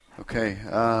Okay.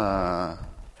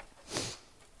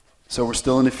 So we're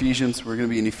still in Ephesians. We're going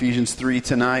to be in Ephesians 3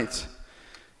 tonight.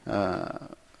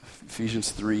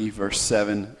 Ephesians 3, verse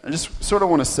 7. I just sort of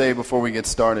want to say before we get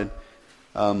started,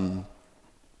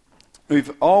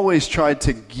 we've always tried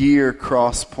to gear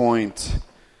Crosspoint,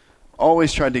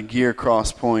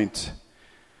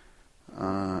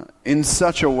 in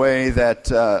such a way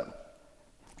that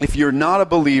if you're not a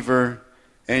believer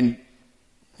and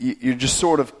you're just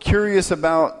sort of curious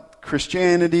about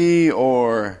Christianity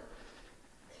or,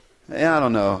 I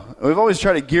don't know. We've always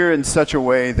tried to gear it in such a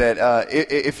way that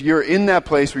if you're in that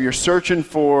place where you're searching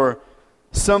for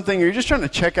something, or you're just trying to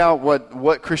check out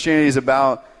what Christianity is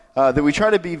about, that we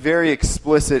try to be very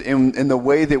explicit in the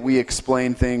way that we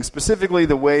explain things, specifically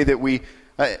the way that we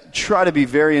try to be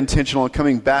very intentional in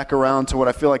coming back around to what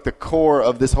I feel like the core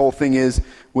of this whole thing is,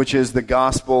 which is the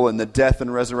gospel and the death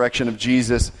and resurrection of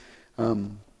Jesus.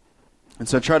 And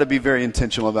so I try to be very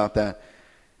intentional about that.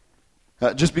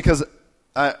 Just because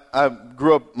I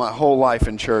grew up my whole life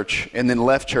in church and then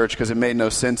left church because it made no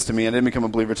sense to me. I didn't become a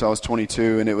believer until I was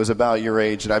 22, and it was about your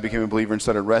age that I became a believer and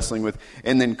started wrestling with.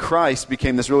 And then Christ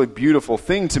became this really beautiful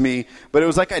thing to me, but it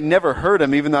was like I'd never heard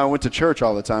him even though I went to church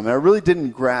all the time. And I really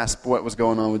didn't grasp what was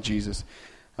going on with Jesus.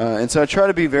 And so I try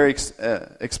to be very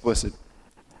explicit.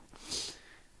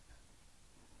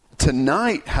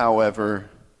 Tonight, however,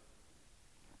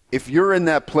 if you're in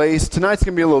that place, tonight's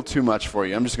going to be a little too much for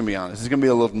you. I'm just going to be honest. It's going to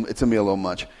be a little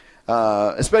much.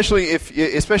 Especially if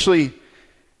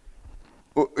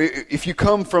you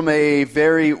come from a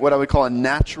very, what I would call a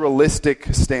naturalistic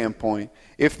standpoint.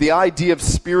 If the idea of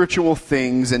spiritual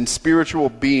things and spiritual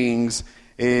beings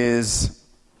is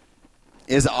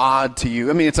odd to you.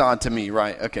 I mean, it's odd to me,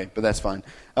 right? Okay, but that's fine.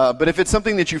 But if it's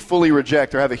something that you fully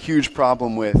reject or have a huge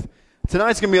problem with,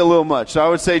 tonight's going to be a little much. So I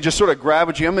would say just sort of grab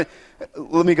what you...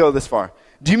 Let me go this far.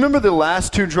 Do you remember the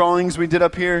last two drawings we did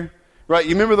up here? Right,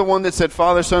 you remember the one that said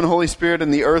Father, Son, Holy Spirit,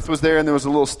 and the earth was there, and there was a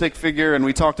little stick figure, and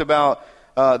we talked about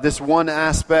this one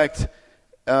aspect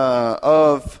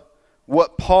of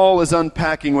what Paul is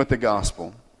unpacking with the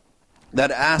gospel.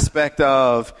 That aspect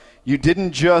of you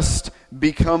didn't just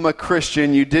become a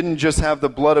Christian, you didn't just have the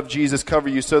blood of Jesus cover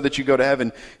you so that you go to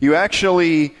heaven. You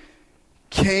actually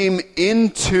came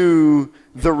into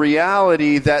the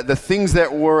reality that the things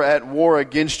that were at war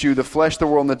against you, the flesh, the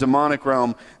world, and the demonic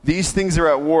realm, these things are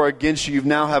at war against you. You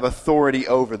now have authority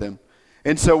over them.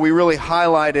 And so we really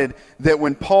highlighted that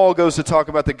when Paul goes to talk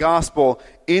about the gospel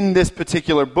in this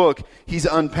particular book, he's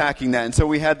unpacking that. And so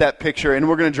we had that picture, and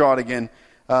we're going to draw it again.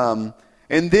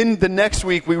 And then the next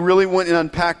week, we really went and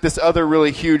unpacked this other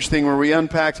really huge thing where we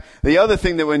unpacked the other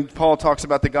thing that when Paul talks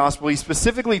about the gospel, he's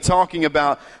specifically talking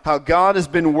about how God has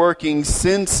been working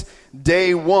since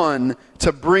day one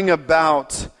to bring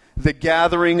about the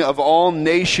gathering of all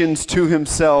nations to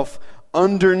himself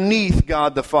underneath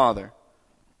God the Father.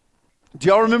 Do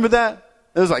y'all remember that?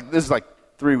 This is like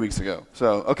 3 weeks ago.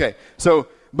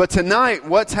 But tonight,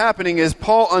 what's happening is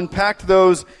Paul unpacked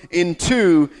those in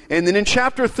two, and then in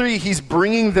chapter 3, he's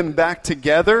bringing them back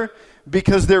together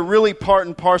because they're really part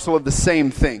and parcel of the same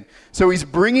thing. So he's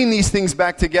bringing these things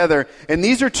back together, and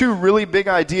these are two really big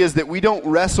ideas that we don't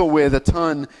wrestle with a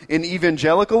ton in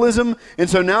evangelicalism. And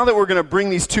so now that we're going to bring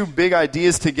these two big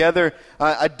ideas together,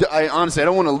 I honestly, I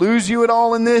don't want to lose you at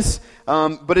all in this,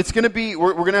 but it's going to be,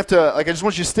 we're going to have to, I just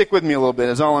want you to stick with me a little bit,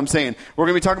 is all I'm saying. We're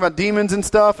going to be talking about demons and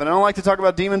stuff, and I don't like to talk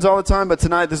about demons all the time, but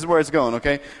tonight this is where it's going,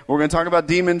 okay? We're going to talk about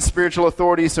demons, spiritual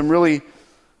authority, some really,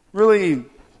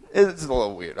 it's a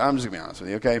little weird. I'm just going to be honest with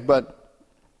you, okay? But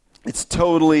it's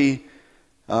totally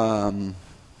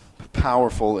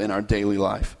powerful in our daily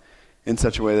life in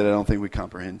such a way that I don't think we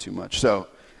comprehend too much. So,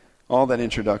 all that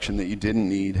introduction that you didn't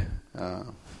need,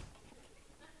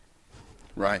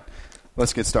 right?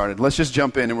 Let's get started. Let's just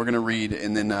jump in and we're going to read,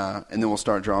 and then we'll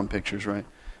start drawing pictures, right?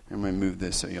 I'm going to move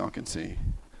this so y'all can see.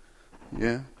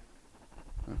 Yeah?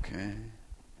 Okay.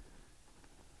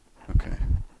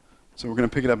 So we're going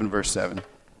to pick it up in verse 7.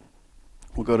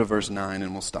 We'll go to verse 9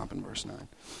 and we'll stop in verse 9.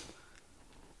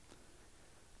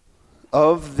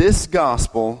 Of this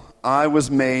gospel I was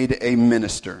made a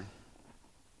minister,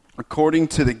 according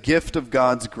to the gift of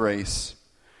God's grace,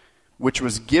 which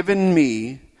was given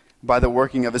me by the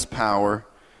working of his power.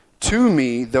 To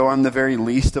me, though I'm the very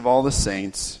least of all the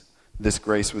saints, this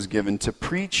grace was given to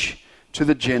preach to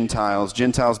the Gentiles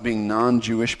being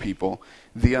non-Jewish people,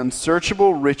 the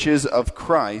unsearchable riches of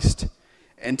Christ,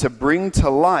 and to bring to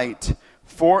light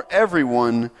for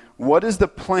everyone what is the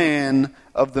plan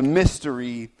of the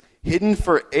mystery hidden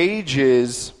for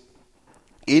ages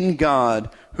in God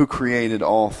who created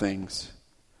all things.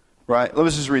 Right?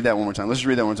 Let's just read that one more time.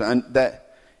 And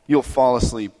that you'll fall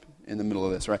asleep in the middle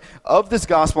of this, right? Of this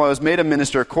gospel I was made a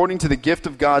minister according to the gift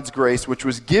of God's grace, which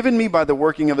was given me by the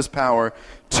working of his power,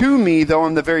 to me, though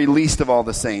I'm the very least of all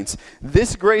the saints.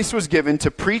 This grace was given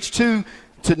to preach to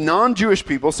non-Jewish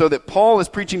people, so that Paul is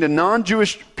preaching to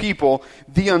non-Jewish people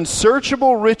the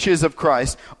unsearchable riches of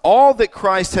Christ, all that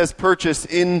Christ has purchased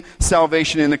in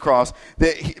salvation in the cross.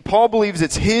 Paul believes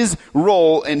it's his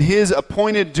role and his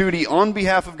appointed duty on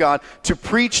behalf of God to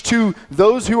preach to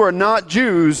those who are not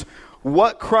Jews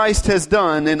what Christ has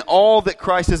done and all that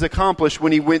Christ has accomplished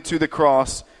when he went to the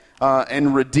cross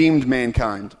and redeemed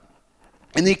mankind.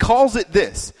 And he calls it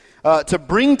this. To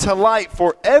bring to light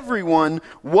for everyone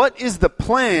what is the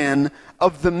plan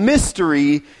of the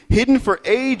mystery hidden for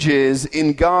ages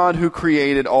in God who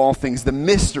created all things. The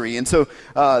mystery. And so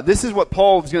this is what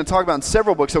Paul is going to talk about in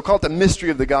several books. He'll call it the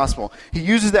mystery of the gospel. He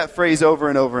uses that phrase over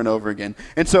and over and over again.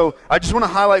 And so I just want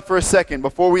to highlight for a second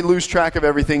before we lose track of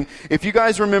everything. If you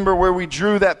guys remember where we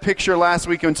drew that picture last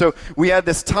week, and so we had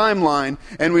this timeline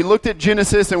and we looked at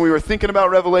Genesis and we were thinking about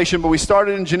Revelation, but we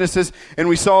started in Genesis and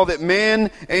we saw that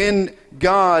man and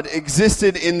God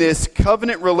existed in this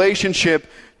covenant relationship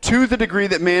to the degree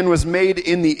that man was made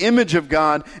in the image of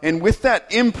God, and with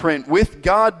that imprint, with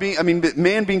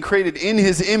man being created in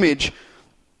his image,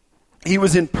 he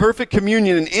was in perfect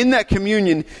communion, and in that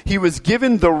communion, he was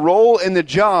given the role and the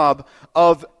job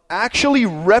of actually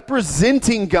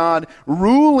representing God,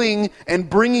 ruling and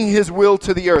bringing his will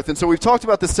to the earth. And so we've talked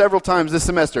about this several times this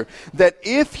semester, that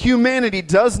if humanity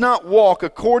does not walk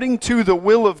according to the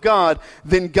will of God,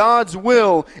 then God's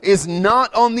will is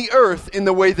not on the earth in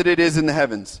the way that it is in the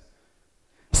heavens.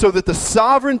 So that the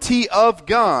sovereignty of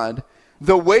God,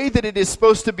 the way that it is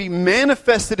supposed to be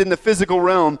manifested in the physical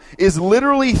realm, is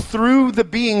literally through the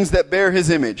beings that bear his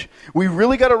image. We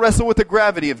really got to wrestle with the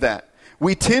gravity of that.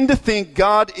 We tend to think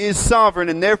God is sovereign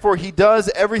and therefore he does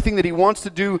everything that he wants to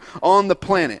do on the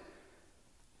planet.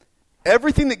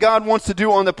 Everything that God wants to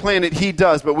do on the planet, he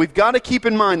does. But we've got to keep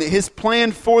in mind that his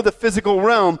plan for the physical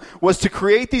realm was to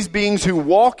create these beings who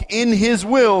walk in his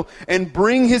will and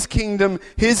bring his kingdom,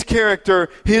 his character,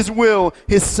 his will,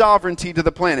 his sovereignty to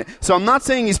the planet. So I'm not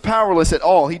saying he's powerless at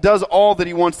all. He does all that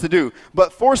he wants to do.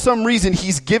 But for some reason,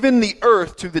 he's given the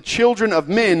earth to the children of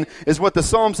men, is what the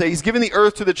Psalms say. He's given the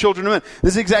earth to the children of men.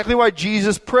 This is exactly why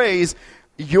Jesus prays,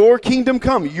 your kingdom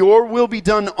come, your will be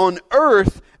done on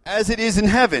earth as it is in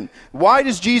heaven. Why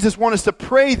does Jesus want us to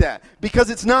pray that? Because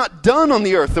it's not done on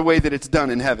the earth the way that it's done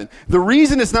in heaven. The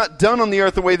reason it's not done on the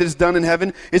earth the way that it's done in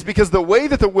heaven is because the way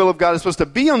that the will of God is supposed to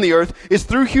be on the earth is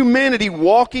through humanity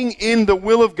walking in the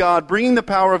will of God, bringing the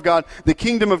power of God, the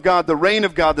kingdom of God, the reign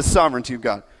of God, the sovereignty of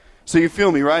God. So you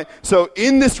feel me, right? So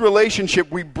in this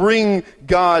relationship, we bring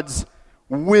God's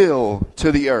will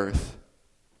to the earth.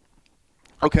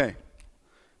 Okay,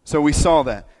 so we saw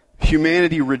that.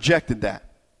 Humanity rejected that.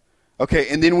 Okay,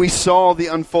 and then we saw the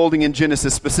unfolding in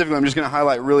Genesis. Specifically, I'm just going to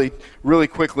highlight really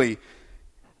quickly.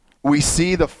 We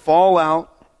see the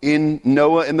fallout in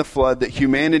Noah and the flood, that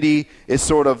humanity is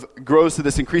sort of grows to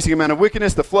this increasing amount of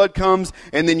wickedness. The flood comes,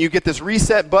 and then you get this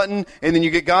reset button, and then you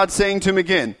get God saying to him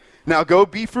again, now go,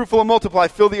 be fruitful and multiply,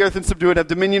 fill the earth and subdue it, have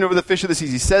dominion over the fish of the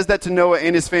seas. He says that to Noah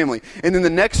and his family. And then the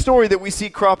next story that we see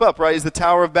crop up, right, is the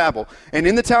Tower of Babel. And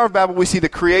in the Tower of Babel, we see the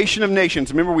creation of nations.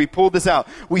 Remember, we pulled this out.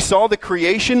 We saw the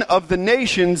creation of the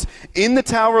nations in the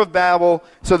Tower of Babel.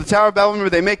 So the Tower of Babel, remember,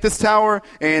 they make this tower,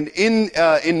 and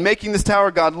in making this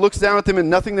tower, God looks down at them, and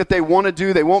nothing that they want to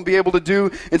do, they won't be able to do.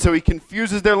 And so he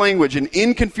confuses their language. And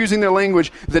in confusing their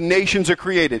language, the nations are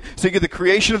created. So you get the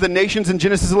creation of the nations in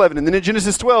Genesis 11. And then in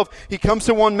Genesis 12, he comes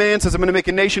to one man, says, I'm going to make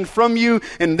a nation from you,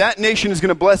 and that nation is going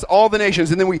to bless all the nations.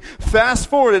 And then we fast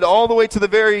forward it all the way to the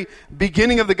very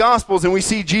beginning of the Gospels, and we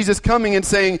see Jesus coming and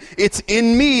saying, it's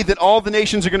in me that all the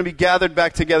nations are going to be gathered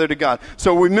back together to God.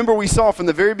 So remember, we saw from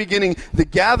the very beginning the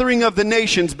gathering of the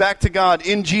nations back to God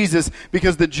in Jesus,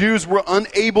 because the Jews were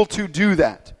unable to do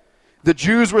that. The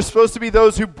Jews were supposed to be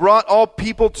those who brought all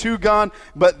people to God,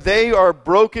 but they are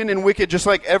broken and wicked just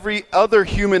like every other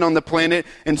human on the planet,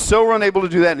 and so we're unable to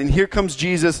do that. And here comes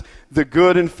Jesus, the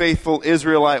good and faithful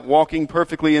Israelite, walking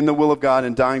perfectly in the will of God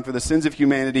and dying for the sins of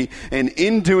humanity. And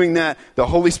in doing that, the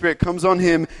Holy Spirit comes on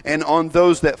him and on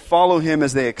those that follow him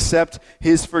as they accept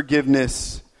his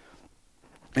forgiveness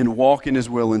and walk in his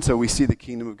will. And so we see the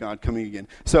kingdom of God coming again.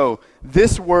 So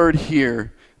this word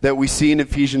here that we see in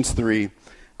Ephesians 3,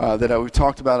 that we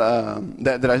talked about,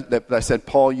 that I said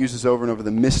Paul uses over and over, the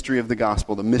mystery of the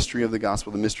gospel, the mystery of the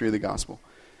gospel, the mystery of the gospel.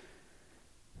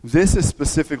 This is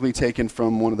specifically taken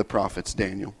from one of the prophets,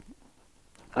 Daniel.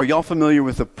 Are y'all familiar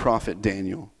with the prophet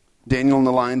Daniel? Daniel in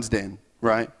the lion's den,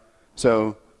 right?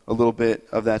 So a little bit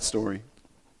of that story.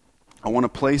 I want to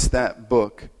place that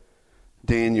book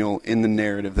Daniel in the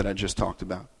narrative that I just talked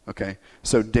about. Okay,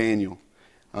 so Daniel.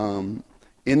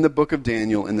 In the book of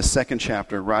Daniel, in the 2nd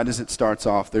chapter, right as it starts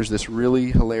off, there's this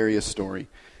really hilarious story.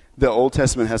 The Old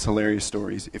Testament has hilarious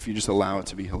stories if you just allow it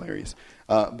to be hilarious.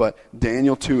 But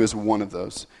Daniel 2 is one of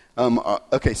those.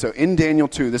 Okay, so in Daniel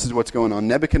 2, this is what's going on.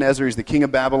 Nebuchadnezzar, he's the king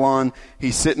of Babylon.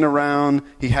 He's sitting around.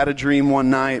 He had a dream one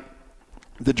night.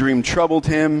 The dream troubled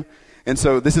him. And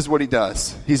so this is what he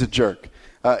does. He's a jerk.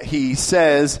 He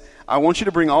says, I want you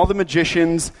to bring all the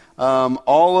magicians,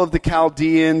 all of the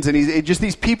Chaldeans, and just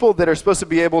these people that are supposed to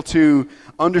be able to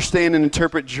understand and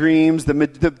interpret dreams,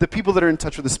 the people that are in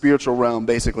touch with the spiritual realm,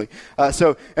 basically.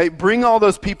 So hey, bring all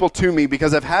those people to me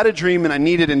because I've had a dream and I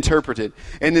need it interpreted.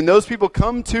 And then those people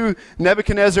come to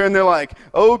Nebuchadnezzar and they're like,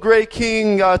 oh, great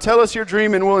king, tell us your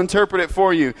dream and we'll interpret it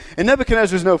for you. And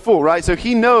Nebuchadnezzar's no fool, right? So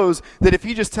he knows that if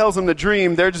he just tells them the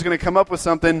dream, they're just going to come up with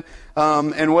something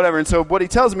and whatever. And so what he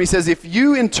tells them, he says, if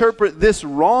you interpret this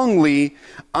wrongly,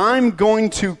 I'm going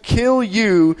to kill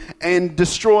you and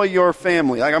destroy your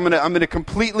family. Like I'm going to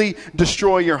completely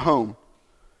destroy your home.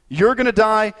 You're going to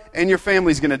die and your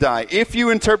family's going to die if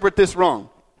you interpret this wrong.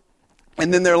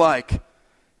 And then they're like,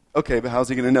 okay, but how's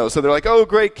he going to know? So they're like, oh,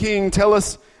 great king, tell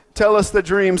us the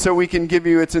dream so we can give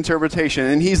you its interpretation.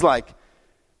 And he's like,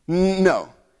 no.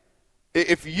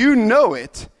 If you know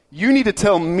it, you need to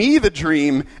tell me the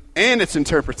dream and its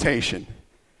interpretation.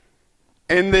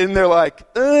 And then they're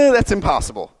like, that's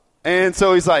impossible. And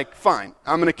so he's like, fine,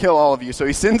 I'm going to kill all of you. So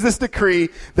he sends this decree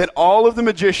that all of the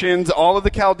magicians, all of the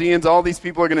Chaldeans, all these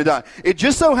people are going to die. It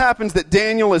just so happens that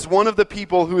Daniel is one of the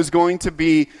people who is going to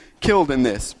be killed in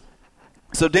this.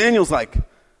 So Daniel's like,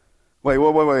 wait,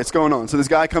 what's going on? So this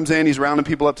guy comes in, he's rounding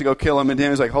people up to go kill him, and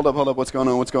Daniel's like, hold up, what's going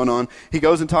on? He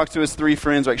goes and talks to his 3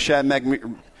 friends, like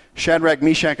Shadrach,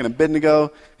 Meshach, and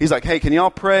Abednego. He's like, hey, can y'all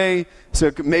pray?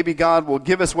 So maybe God will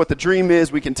give us what the dream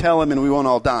is. We can tell him and we won't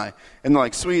all die. And they're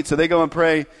like, sweet. So they go and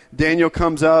pray. Daniel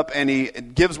comes up and he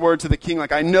gives word to the king,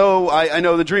 like, I know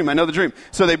the dream.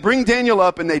 So they bring Daniel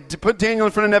up and they put Daniel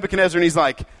in front of Nebuchadnezzar and he's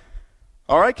like,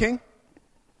 all right, king.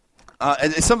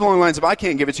 It's something along the lines of, I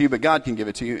can't give it to you, but God can give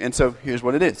it to you. And so here's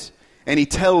what it is. And he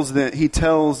tells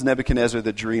Nebuchadnezzar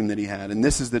the dream that he had. And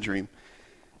this is the dream.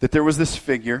 That there was this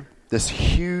figure, this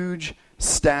huge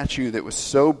statue that was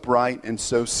so bright and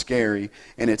so scary,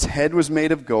 and its head was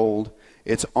made of gold,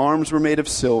 its arms were made of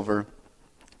silver,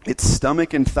 its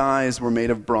stomach and thighs were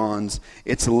made of bronze,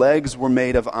 its legs were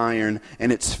made of iron,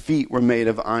 and its feet were made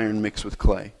of iron mixed with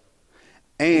clay.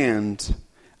 And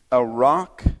a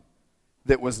rock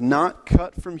that was not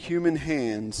cut from human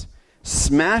hands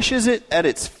smashes it at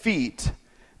its feet,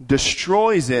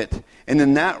 destroys it, and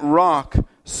then that rock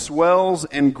swells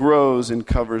and grows and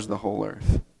covers the whole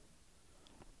earth.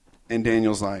 And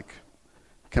Daniel's like,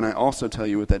 can I also tell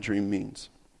you what that dream means?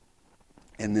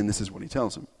 And then this is what he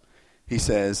tells him. He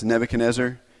says,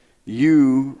 Nebuchadnezzar,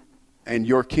 you and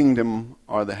your kingdom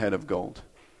are the head of gold.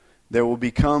 There will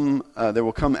come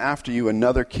after you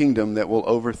another kingdom that will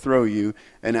overthrow you,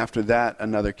 and after that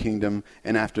another kingdom,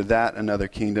 and after that another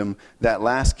kingdom. That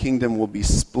last kingdom will be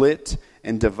split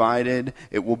and divided.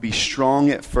 It will be strong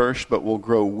at first, but will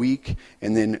grow weak.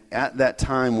 And then at that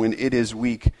time when it is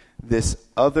weak, this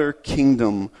other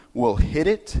kingdom will hit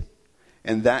it,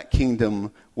 and that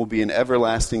kingdom will be an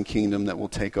everlasting kingdom that will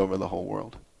take over the whole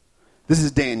world. This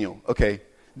is Daniel. Okay,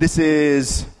 this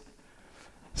is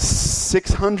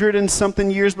 600 and something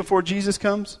years before Jesus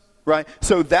comes, right?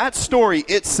 So that story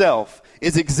itself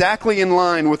is exactly in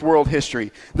line with world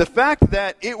history. The fact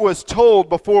that it was told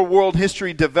before world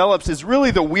history develops is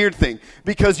really the weird thing,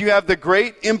 because you have the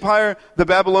great empire, the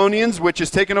Babylonians, which is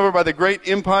taken over by the great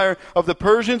empire of the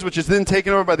Persians, which is then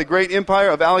taken over by the great empire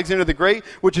of Alexander the Great,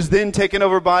 which is then taken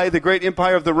over by the great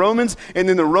empire of the Romans, and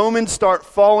then the Romans start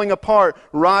falling apart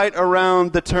right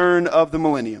around the turn of the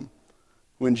millennium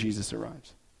when Jesus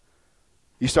arrives.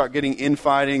 You start getting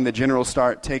infighting, the generals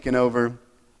start taking over,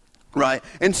 right?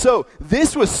 And so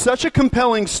this was such a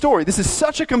compelling story. This is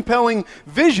such a compelling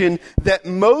vision that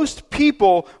most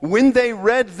people, when they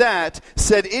read that,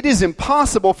 said it is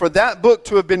impossible for that book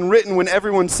to have been written when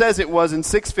everyone says it was in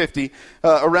 650,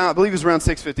 I believe it was around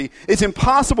 650. It's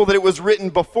impossible that it was written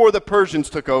before the Persians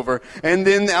took over, and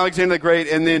then Alexander the Great,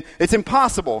 and then it's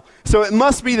impossible. So it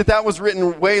must be that was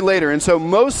written way later. And so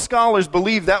most scholars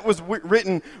believe that was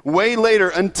written way later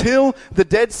until the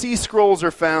Dead Sea Scrolls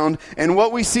are found, and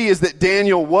what we see is that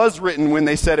Daniel was written when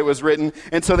they said it was written,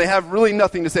 and so they have really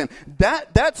nothing to say.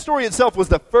 That story itself was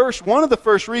one of the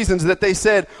first reasons that they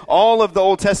said all of the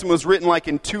Old Testament was written like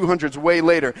in 200s, way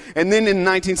later. And then in the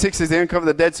 1960s, they uncovered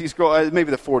the Dead Sea Scrolls,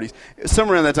 maybe the 40s,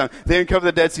 somewhere around that time. They uncovered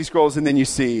the Dead Sea Scrolls, and then you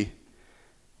see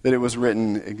that it was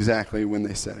written exactly when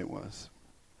they said it was.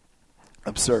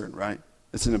 Absurd, right?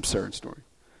 It's an absurd story.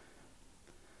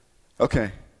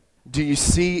 Okay. Do you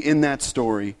see in that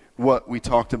story what we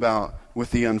talked about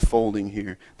with the unfolding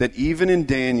here? That even in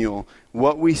Daniel,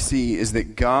 what we see is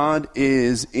that God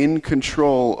is in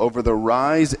control over the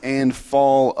rise and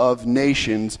fall of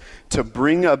nations to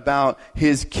bring about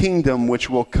his kingdom,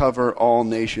 which will cover all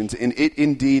nations. And it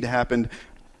indeed happened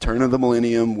turn of the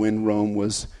millennium when Rome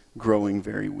was growing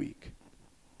very weak.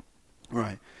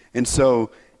 Right. And so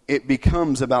it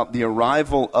becomes about the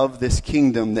arrival of this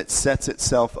kingdom that sets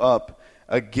itself up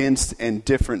against and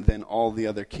different than all the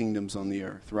other kingdoms on the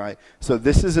earth, right? So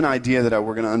this is an idea that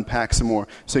we're going to unpack some more.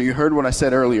 So you heard what I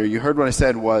said earlier. You heard what I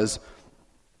said was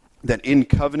that in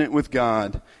covenant with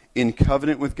God,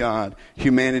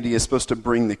 humanity is supposed to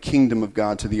bring the kingdom of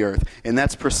God to the earth. And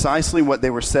that's precisely what they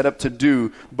were set up to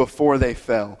do before they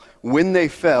fell. When they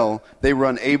fell, they were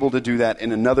unable to do that,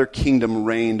 and another kingdom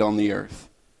reigned on the earth.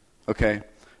 Okay?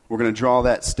 We're going to draw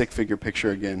that stick figure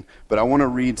picture again. But I want to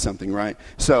read something, right?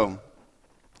 So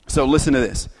listen to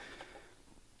this.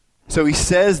 So he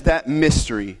says that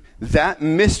mystery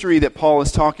that Paul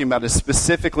is talking about is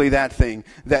specifically that thing,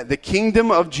 that the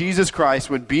kingdom of Jesus Christ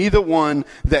would be the one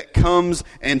that comes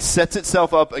and sets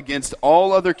itself up against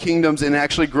all other kingdoms and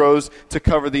actually grows to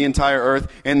cover the entire earth,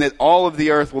 and that all of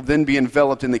the earth will then be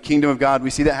enveloped in the kingdom of God. We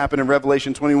see that happen in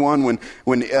Revelation 21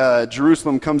 when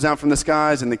Jerusalem comes down from the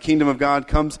skies and the kingdom of God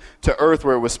comes to earth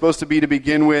where it was supposed to be to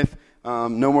begin with.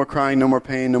 No more crying, no more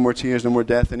pain, no more tears, no more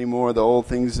death anymore. The old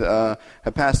things have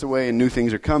passed away and new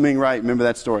things are coming, right? Remember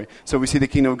that story. So we see the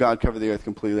kingdom of God cover the earth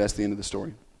completely. That's the end of the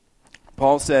story.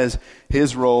 Paul says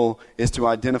his role is to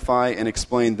identify and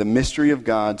explain the mystery of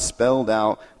God spelled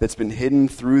out that's been hidden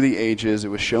through the ages. It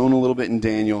was shown a little bit in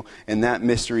Daniel, and that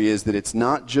mystery is that it's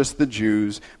not just the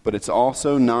Jews, but it's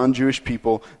also non-Jewish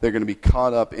people that are going to be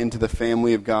caught up into the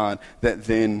family of God, that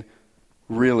then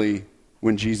really,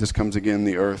 when Jesus comes again,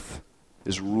 the earth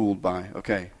is ruled by.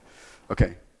 Okay.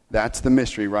 That's the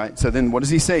mystery, right? So then what does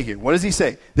he say here? What does he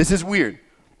say? This is weird.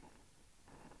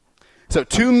 So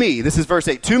to me, this is verse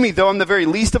 8, to me, though I'm the very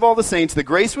least of all the saints, the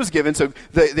grace was given, so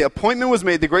the appointment was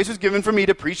made, the grace was given for me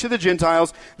to preach to the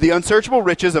Gentiles the unsearchable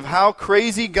riches of how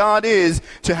crazy God is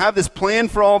to have this plan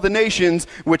for all the nations,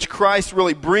 which Christ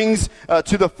really brings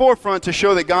to the forefront to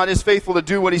show that God is faithful to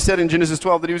do what he said in Genesis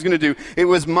 12 that he was going to do. It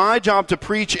was my job to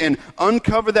preach and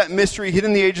uncover that mystery hidden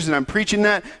in the ages, and I'm preaching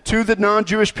that to the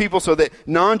non-Jewish people so that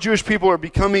non-Jewish people are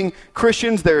becoming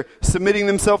Christians. They're submitting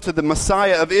themselves to the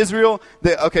Messiah of Israel.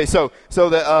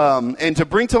 And to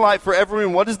bring to light for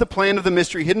everyone what is the plan of the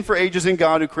mystery hidden for ages in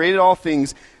God who created all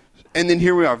things. And then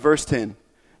here we are, verse 10.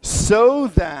 So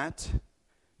that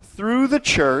through the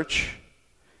church,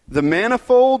 the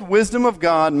manifold wisdom of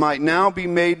God might now be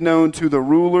made known to the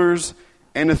rulers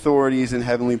and authorities in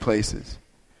heavenly places.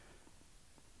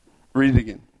 Read it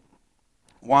again.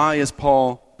 Why is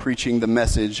Paul preaching the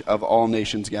message of all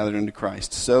nations gathered unto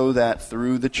Christ? So that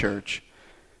through the church,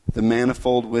 the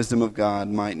manifold wisdom of God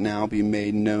might now be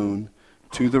made known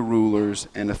to the rulers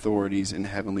and authorities in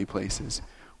heavenly places.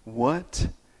 What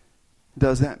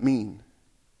does that mean?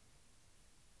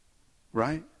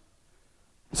 Right?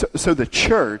 So the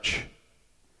church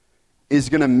is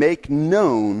going to make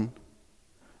known,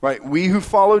 right? We who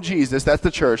follow Jesus, that's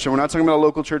the church. So we're not talking about a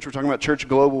local church. We're talking about church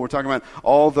global. We're talking about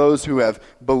all those who have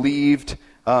believed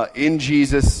in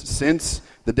Jesus since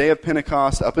the day of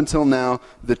Pentecost up until now.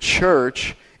 The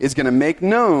church is going to make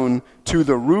known to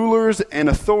the rulers and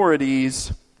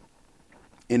authorities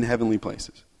in heavenly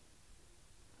places.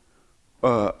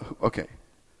 Okay.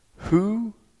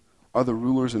 Who are the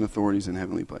rulers and authorities in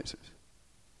heavenly places?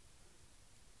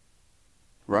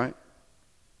 Right?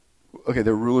 Okay,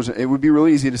 the rulers. It would be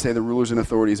really easy to say the rulers and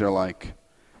authorities are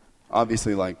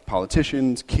obviously like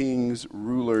politicians, kings,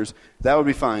 rulers. That would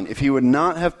be fine. If he would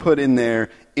not have put in there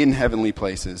in heavenly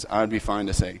places, I would be fine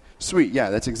to say, sweet, yeah,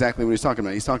 that's exactly what he's talking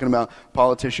about. He's talking about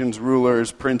politicians,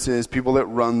 rulers, princes, people that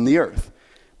run the earth.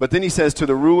 But then he says to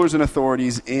the rulers and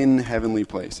authorities in heavenly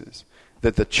places,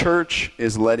 that the church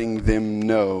is letting them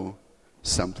know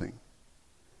something.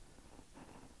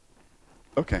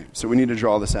 Okay, so we need to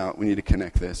draw this out. We need to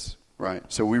connect this, right?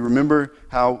 So we remember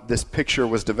how this picture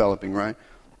was developing, right?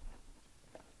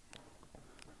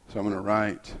 So I'm going to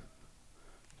write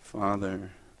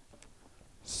Father,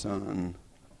 Son,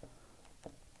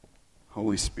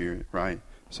 Holy Spirit, right?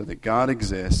 So that God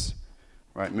exists,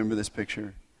 right? Remember this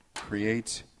picture?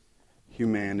 Creates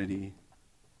humanity.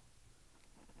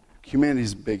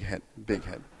 Humanity's big head.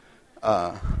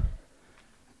 And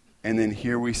then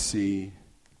here we see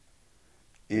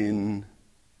in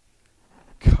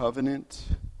covenant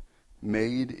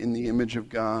made in the image of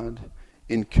God,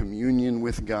 in communion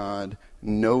with God,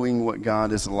 knowing what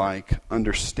God is like,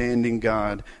 understanding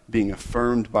God, being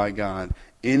affirmed by God.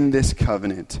 In this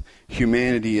covenant,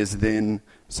 humanity is then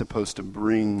supposed to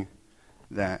bring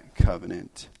that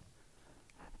covenant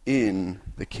in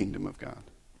the kingdom of God,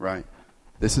 right?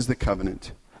 This is the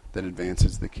covenant that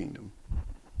advances the kingdom.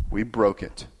 We broke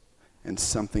it, and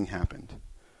something happened.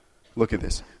 Look at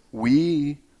this.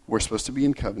 We were supposed to be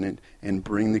in covenant and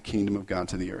bring the kingdom of God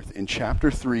to the earth. In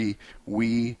chapter 3,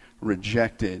 we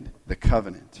rejected the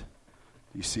covenant.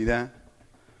 You see that?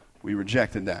 We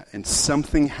rejected that, and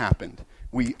something happened.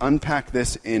 We unpack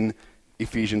this in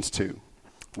Ephesians 2.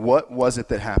 What was it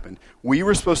that happened? We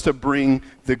were supposed to bring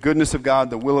the goodness of God,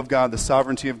 the will of God, the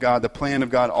sovereignty of God, the plan of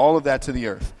God, all of that to the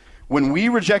earth. When we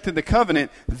rejected the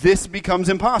covenant, this becomes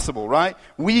impossible, right?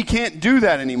 We can't do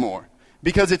that anymore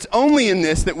because it's only in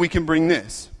this that we can bring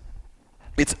this.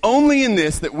 It's only in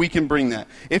this that we can bring that.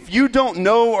 If you don't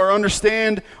know or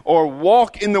understand or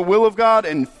walk in the will of God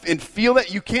and feel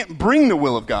that, you can't bring the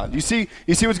will of God. You see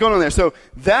what's going on there? So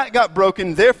that got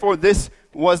broken, therefore this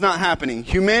was not happening.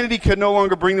 Humanity could no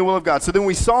longer bring the will of God. So then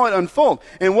we saw it unfold.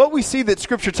 And what we see that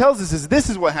Scripture tells us is this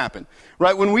is what happened.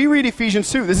 Right? When we read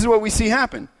Ephesians 2, this is what we see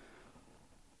happen.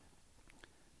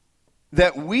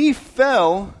 That we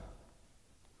fell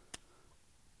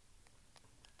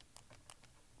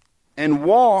and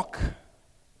walk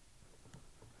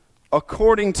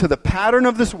according to the pattern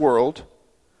of this world.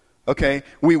 Okay?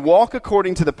 We walk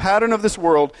according to the pattern of this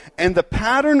world, and the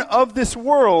pattern of this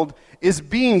world is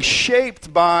being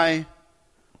shaped by,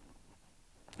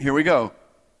 here we go,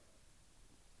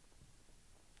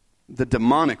 the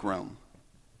demonic realm.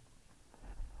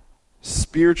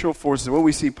 Spiritual forces. What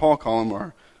we see Paul call them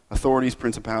are authorities,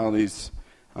 principalities,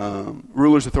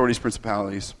 rulers, authorities,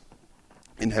 principalities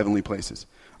in heavenly places.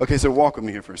 Okay, so walk with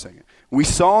me here for a second. We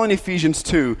saw in Ephesians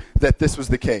 2 that this was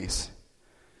the case.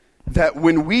 That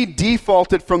when we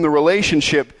defaulted from the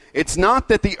relationship, it's not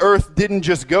that the earth didn't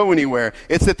just go anywhere.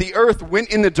 It's that the earth went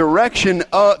in the direction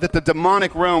that the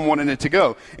demonic realm wanted it to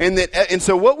go. And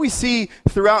so what we see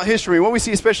throughout history, what we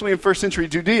see especially in first century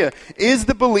Judea, is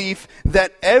the belief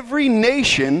that every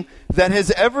nation that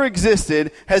has ever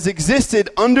existed has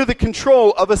existed under the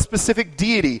control of a specific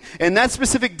deity. And that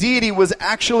specific deity was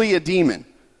actually a demon.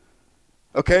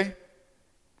 Okay?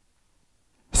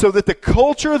 So that the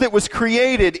culture that was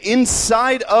created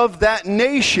inside of that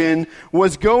nation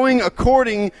was going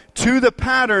according to the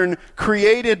pattern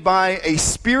created by a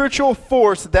spiritual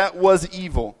force that was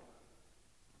evil.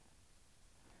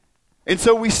 And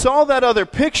so we saw that other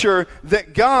picture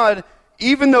that God,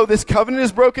 even though this covenant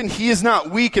is broken, He is not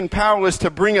weak and powerless to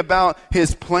bring about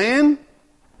His plan.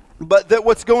 But that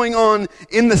what's going on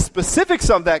in the specifics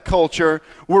of that culture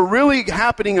were really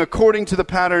happening according to the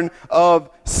pattern of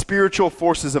spiritual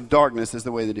forces of darkness, is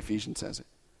the way that Ephesians says it.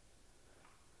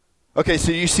 Okay,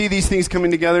 so you see these things coming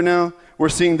together now? We're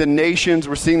seeing the nations,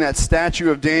 we're seeing that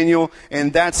statue of Daniel,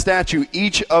 and that statue,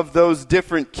 each of those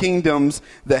different kingdoms,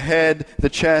 the head, the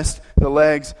chest, the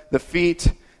legs, the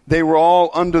feet, they were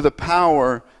all under the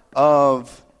power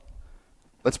of,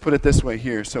 let's put it this way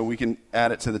here so we can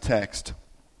add it to the text.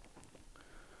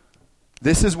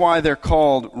 This is why they're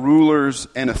called rulers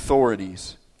and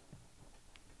authorities.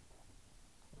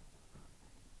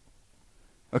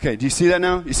 Okay, do you see that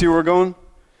now? You see where we're going?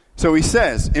 So he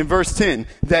says in verse 10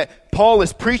 that Paul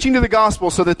is preaching to the gospel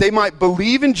so that they might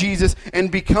believe in Jesus and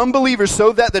become believers,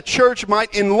 so that the church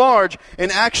might enlarge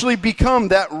and actually become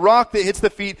that rock that hits the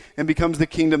feet and becomes the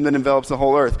kingdom that envelops the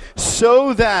whole earth.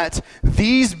 So that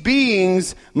these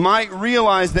beings might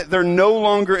realize that they're no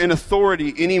longer in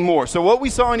authority anymore. So what we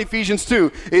saw in Ephesians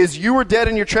 2 is you were dead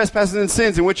in your trespasses and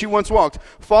sins in which you once walked,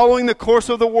 following the course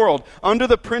of the world, under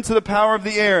the prince of the power of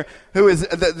the air, who is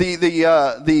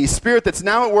the spirit that's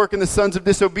now at work in the sons of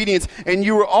disobedience, and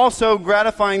you were also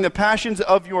gratifying the passions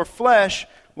of your flesh.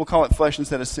 We'll call it flesh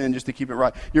instead of sin just to keep it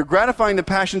right. You're gratifying the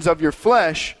passions of your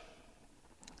flesh,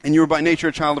 and you were by nature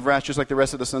a child of wrath just like the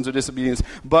rest of the sons of disobedience.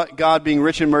 But God, being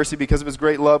rich in mercy because of His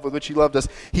great love with which He loved us,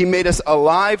 He made us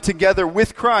alive together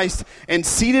with Christ and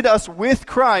seated us with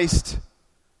Christ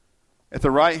at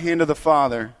the right hand of the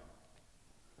Father,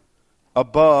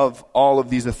 above all of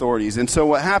these authorities. And so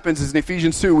what happens is in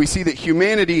Ephesians 2, we see that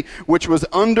humanity, which was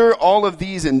under all of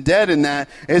these and dead in that,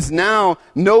 is now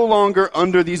no longer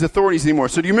under these authorities anymore.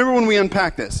 So do you remember when we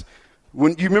unpacked this? Do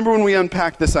you remember when we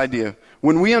unpacked this idea?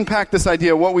 When we unpacked this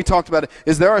idea, what we talked about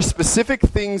is there are specific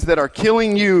things that are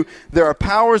killing you. There are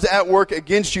powers at work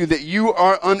against you that you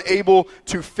are unable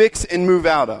to fix and move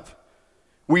out of.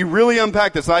 We really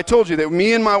unpacked this. I told you that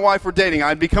me and my wife were dating.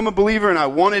 I'd become a believer and I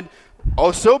wanted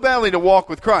so badly to walk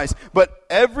with Christ. But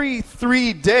every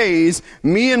 3 days,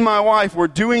 me and my wife were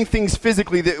doing things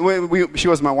physically that she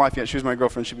wasn't my wife yet. She was my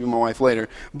girlfriend. She'd be my wife later.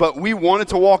 But we wanted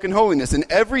to walk in holiness. And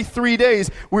every 3 days,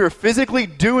 we were physically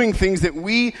doing things that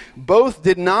we both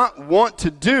did not want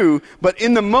to do. But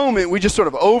in the moment, we just sort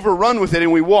of overrun with it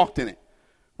and we walked in it.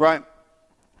 Right?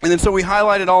 And then so we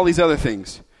highlighted all these other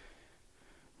things.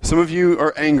 Some of you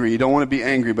are angry. You don't want to be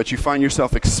angry, but you find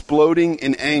yourself exploding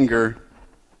in anger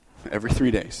every 3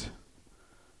 days.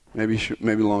 Maybe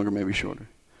longer, maybe shorter.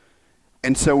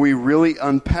 And so we really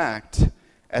unpacked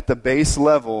at the base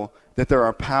level that there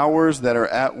are powers that are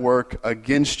at work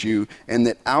against you, and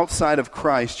that outside of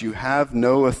Christ you have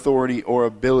no authority or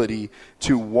ability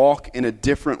to walk in a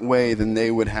different way than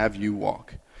they would have you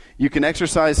walk. You can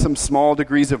exercise some small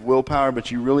degrees of willpower, but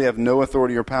you really have no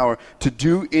authority or power to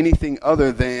do anything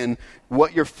other than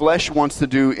what your flesh wants to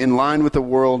do in line with the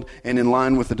world and in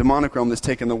line with the demonic realm that's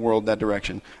taken the world that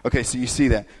direction. Okay, so you see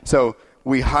that. So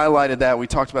we highlighted that. We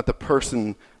talked about the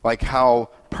person, like how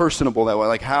personable that was,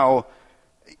 like how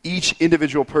each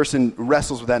individual person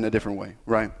wrestles with that in a different way,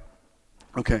 right?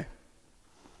 Okay.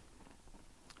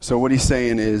 So what he's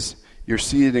saying is, you're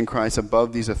seated in Christ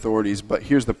above these authorities, but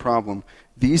here's the problem.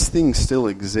 These things still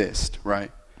exist,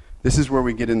 right? This is where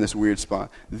we get in this weird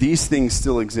spot. These things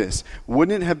still exist.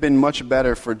 Wouldn't it have been much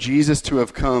better for Jesus to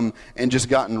have come and just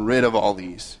gotten rid of all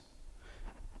these?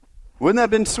 Wouldn't that have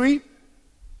been sweet?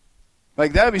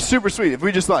 Like, that would be super sweet if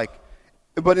we just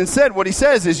but instead what he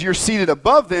says is you're seated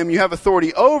above them, you have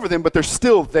authority over them, but they're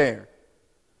still there.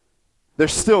 They're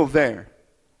still there.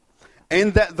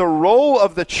 And that the role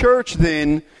of the church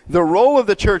then, the role of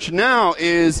the church now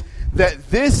is that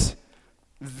this,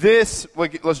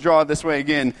 let's draw it this way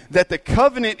again, that the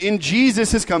covenant in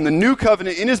Jesus has come, the new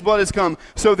covenant in his blood has come,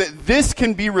 so that this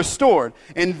can be restored.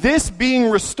 And this being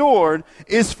restored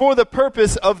is for the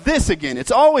purpose of this again.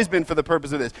 It's always been for the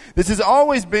purpose of this. This has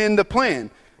always been the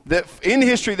plan. That in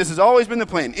history, this has always been the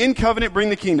plan. In covenant,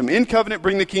 bring the kingdom. In covenant,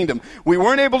 bring the kingdom. We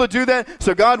weren't able to do that,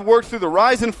 so God worked through the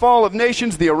rise and fall of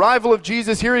nations, the arrival of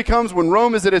Jesus. Here he comes when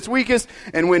Rome is at its weakest,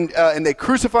 and when and they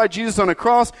crucified Jesus on a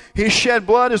cross. His shed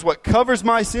blood is what covers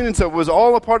my sin, and so it was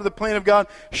all a part of the plan of God.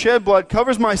 Shed blood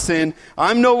covers my sin.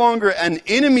 I'm no longer an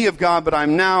enemy of God, but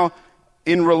I'm now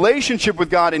in relationship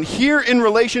with God, and here in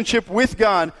relationship with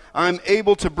God, I'm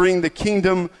able to bring the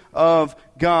kingdom of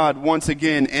God once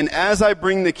again. And as I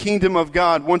bring the kingdom of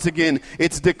God once again,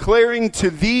 it's declaring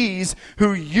to these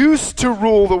who used to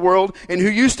rule the world and who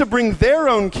used to bring their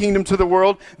own kingdom to the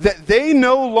world that they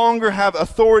no longer have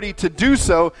authority to do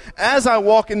so as I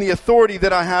walk in the authority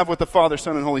that I have with the Father,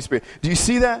 Son, and Holy Spirit. Do you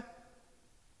see that?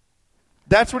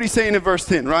 That's what he's saying in verse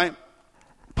 10, right?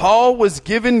 Paul was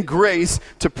given grace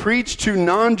to preach to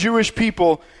non-Jewish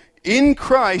people. In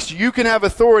Christ, you can have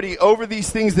authority over these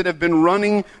things that have been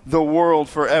running the world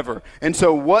forever. And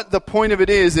so what the point of it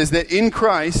is that in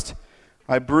Christ,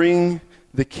 I bring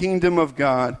the kingdom of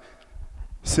God.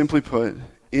 Simply put,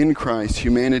 in Christ,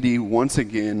 humanity once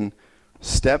again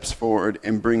steps forward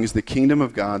and brings the kingdom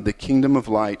of God, the kingdom of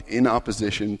light, in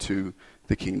opposition to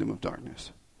the kingdom of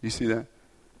darkness. Do you see that?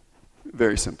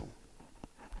 Very simple.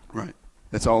 Right.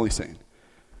 That's all he's saying.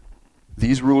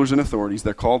 These rulers and authorities,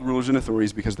 they're called rulers and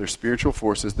authorities because they're spiritual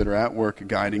forces that are at work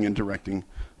guiding and directing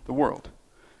the world.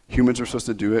 Humans are supposed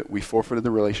to do it. We forfeited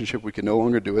the relationship. We could no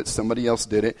longer do it. Somebody else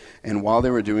did it. And while they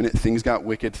were doing it, things got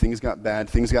wicked, things got bad,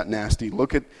 things got nasty.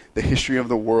 Look at the history of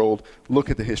the world. Look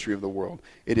at the history of the world.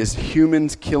 It is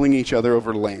humans killing each other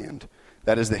over land.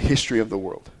 That is the history of the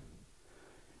world.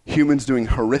 Humans doing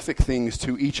horrific things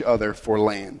to each other for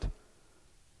land.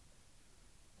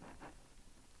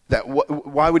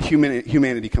 Why would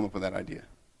humanity come up with that idea?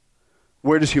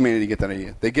 Where does humanity get that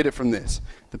idea? They get it from this.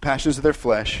 The passions of their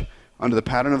flesh under the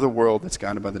pattern of the world that's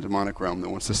guided by the demonic realm that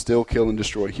wants to still kill and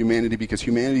destroy humanity because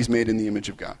humanity is made in the image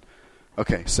of God.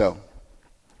 Okay, so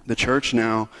the church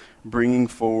now bringing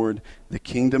forward the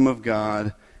kingdom of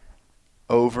God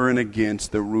over and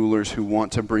against the rulers who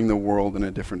want to bring the world in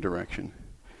a different direction.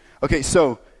 Okay,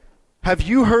 so have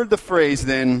you heard the phrase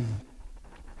then,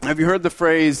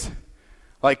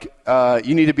 like,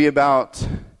 you need to be about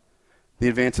the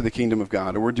advance of the kingdom of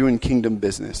God, or we're doing kingdom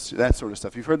business, that sort of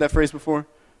stuff. You've heard that phrase before?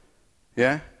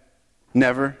 Yeah?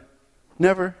 Never?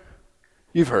 Never?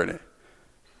 You've heard it.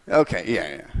 Okay,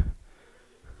 yeah.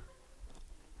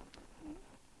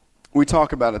 We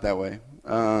talk about it that way.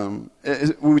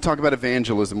 When we talk about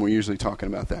evangelism, we're usually talking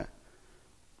about that.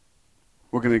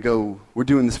 We're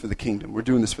doing this for the kingdom. We're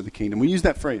doing this for the kingdom. We use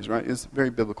that phrase, right? It's a very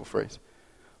biblical phrase.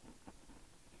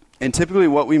 And typically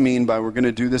what we mean by we're going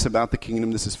to do this about the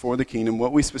kingdom, this is for the kingdom,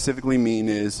 what we specifically mean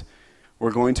is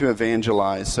we're going to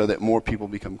evangelize so that more people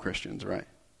become Christians, right?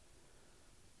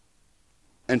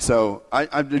 And so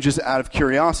I just out of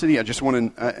curiosity, I just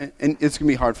want to, and it's going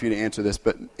to be hard for you to answer this,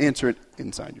 but answer it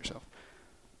inside yourself.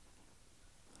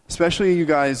 Especially you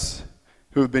guys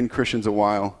who have been Christians a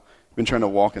while, been trying to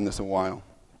walk in this a while.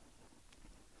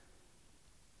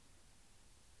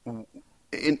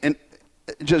 And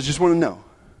just want to know,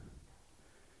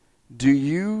 do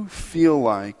you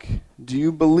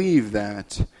believe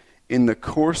that in the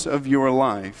course of your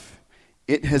life,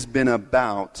 it has been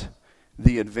about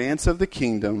the advance of the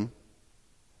kingdom?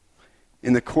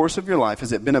 In the course of your life,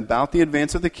 has it been about the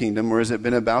advance of the kingdom, or has it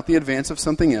been about the advance of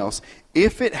something else?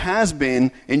 If it has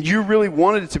been, and you really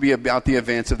wanted it to be about the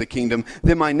advance of the kingdom,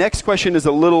 then my next question is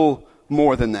a little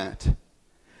more than that.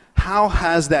 How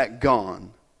has that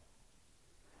gone?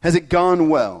 Has it gone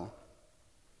well?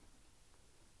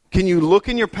 Can you look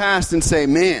in your past and say,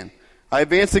 man, I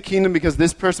advanced the kingdom because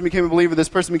this person became a believer, this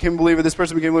person became a believer, this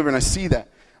person became a believer, and I see that.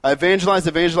 I evangelized,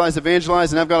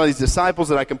 and I've got all these disciples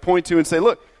that I can point to and say,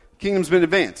 look, the kingdom's been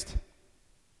advanced.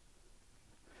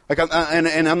 Like,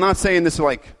 and I'm not saying this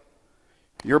like,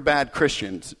 you're bad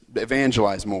Christians,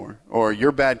 evangelize more, or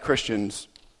you're bad Christians,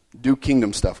 do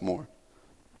kingdom stuff more.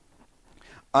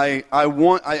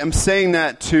 I'm saying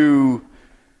that to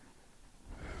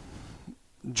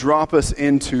drop us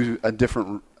into a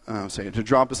different, to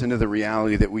drop us into the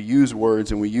reality that we use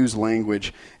words and we use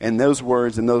language, and those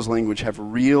words and those language have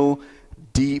real,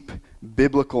 deep,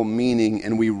 biblical meaning,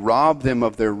 and we rob them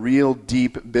of their real,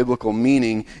 deep, biblical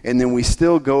meaning, and then we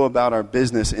still go about our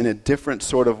business in a different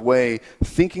sort of way,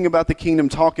 thinking about the kingdom,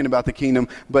 talking about the kingdom,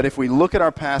 but if we look at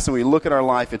our past and we look at our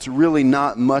life, it's really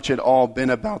not much at all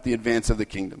been about the advance of the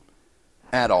kingdom.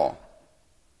 At all.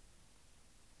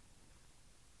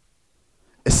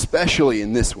 Especially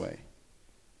in this way.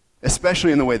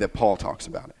 Especially in the way that Paul talks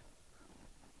about it.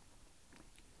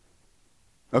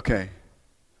 Okay.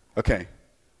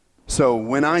 So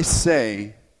when I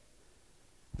say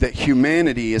that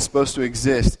humanity is supposed to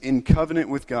exist in covenant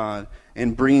with God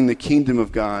and bringing the kingdom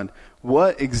of God,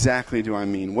 what exactly do I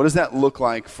mean? What does that look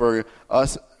like for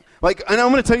us? Like, and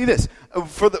I'm going to tell you this.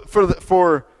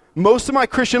 For most of my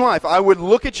Christian life, I would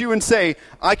look at you and say,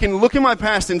 I can look in my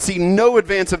past and see no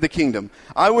advance of the kingdom.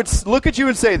 I would look at you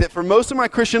and say that for most of my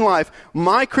Christian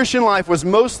life was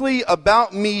mostly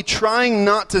about me trying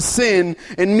not to sin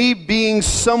and me being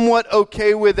somewhat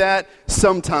okay with that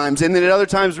sometimes, and then at other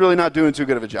times really not doing too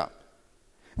good of a job.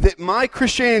 That my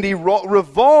Christianity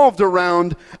revolved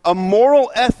around a moral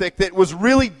ethic that was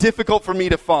really difficult for me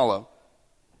to follow.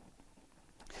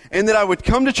 And that I would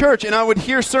come to church and I would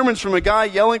hear sermons from a guy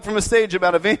yelling from a stage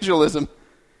about evangelism.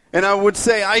 And I would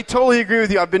say, I totally agree with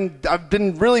you. I've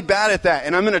been really bad at that,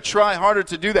 and I'm going to try harder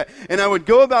to do that. And I would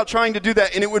go about trying to do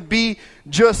that, and it would be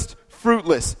just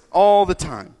fruitless all the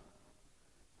time.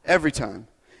 Every time.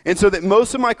 And so that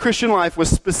most of my Christian life was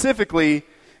specifically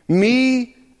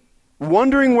me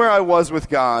wondering where I was with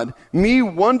God, me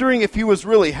wondering if He was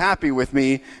really happy with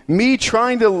me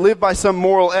trying to live by some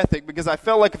moral ethic because I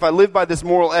felt like if I lived by this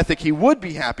moral ethic, He would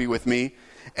be happy with me,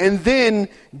 and then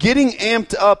getting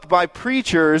amped up by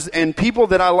preachers and people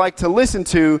that I like to listen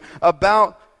to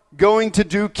about going to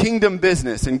do kingdom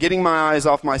business and getting my eyes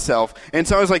off myself. And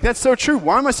so I was like, that's so true.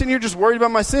 Why am I sitting here just worried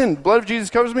about my sin? The blood of Jesus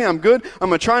covers me. I'm good. I'm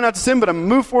going to try not to sin, but I'm going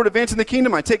to move forward advancing the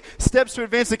kingdom. I take steps to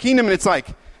advance the kingdom, and it's like,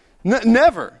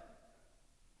 never.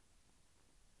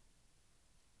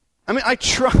 I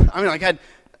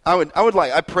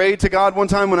prayed to God one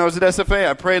time when I was at SFA.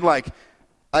 I prayed like,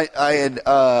 I had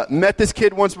met this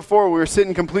kid once before. We were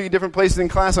sitting completely different places in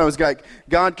class. And I was like,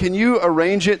 God, can you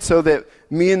arrange it so that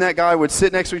me and that guy would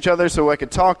sit next to each other so I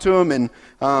could talk to him? And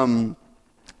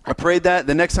I prayed that.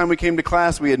 The next time we came to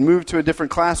class, we had moved to a different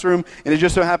classroom. And it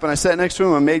just so happened I sat next to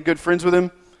him. I made good friends with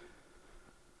him.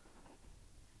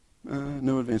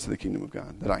 No advance of the kingdom of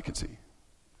God that I could see.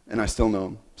 And I still know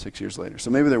him 6 years later. So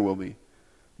maybe there will be.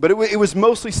 But it was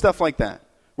mostly stuff like that,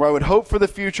 where I would hope for the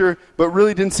future, but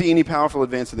really didn't see any powerful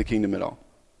advance of the kingdom at all.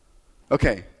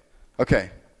 Okay.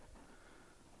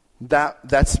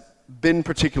 That's been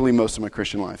particularly most of my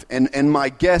Christian life. And my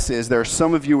guess is there are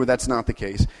some of you where that's not the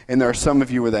case, and there are some of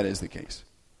you where that is the case.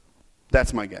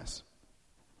 That's my guess.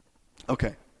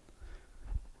 Okay.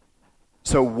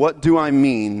 So what do I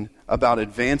mean about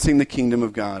advancing the kingdom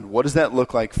of God? What does that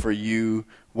look like for you?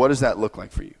 What does that look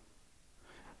like for you?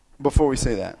 Before we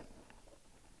say that.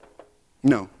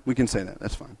 No, we can say that.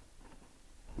 That's fine.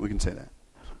 We can say that.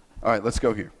 All right, let's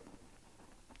go here.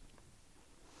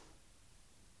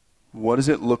 What does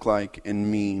it look like and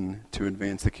mean to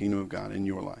advance the kingdom of God in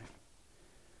your life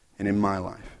and in my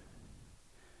life?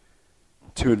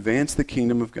 To advance the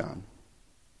kingdom of God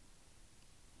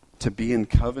to be in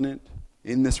covenant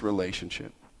in this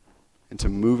relationship and to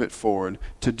move it forward,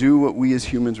 to do what we as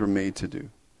humans were made to do,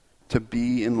 to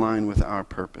be in line with our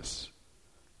purpose.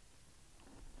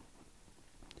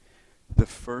 The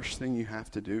first thing you have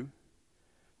to do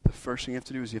is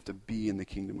you have to be in the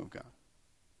kingdom of God.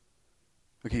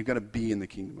 Okay, you've got to be in the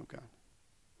kingdom of God.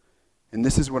 And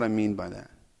this is what I mean by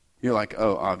that. You're like,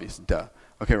 oh, obvious, duh.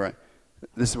 Okay, right.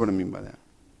 This is what I mean by that.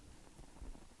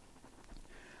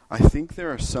 I think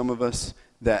there are some of us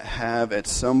that have at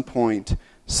some point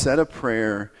said a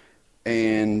prayer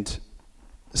and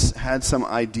had some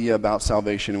idea about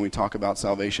salvation, and we talk about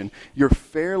salvation. You're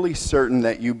fairly certain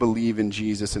that you believe in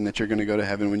Jesus and that you're going to go to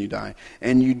heaven when you die.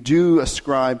 And you do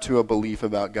ascribe to a belief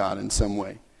about God in some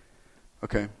way.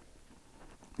 Okay?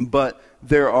 But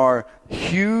there are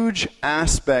huge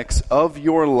aspects of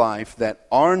your life that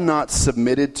are not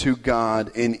submitted to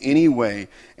God in any way,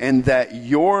 and that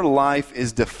your life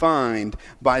is defined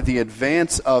by the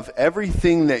advance of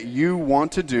everything that you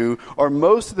want to do, or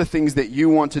most of the things that you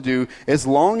want to do, as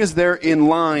long as they're in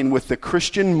line with the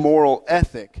Christian moral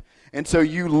ethic. And so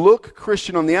you look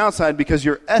Christian on the outside because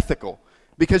you're ethical,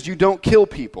 because you don't kill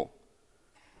people.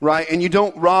 Right? And you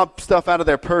don't rob stuff out of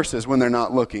their purses when they're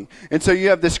not looking. And so you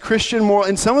have this Christian moral,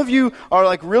 and some of you are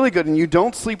like really good, and you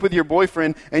don't sleep with your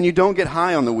boyfriend, and you don't get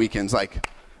high on the weekends. Like,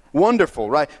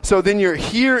 wonderful, right? So then you're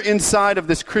here inside of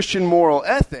this Christian moral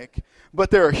ethic,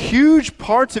 but there are huge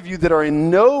parts of you that are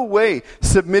in no way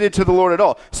submitted to the Lord at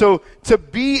all. So to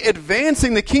be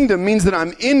advancing the kingdom means that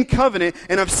I'm in covenant,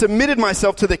 and I've submitted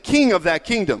myself to the king of that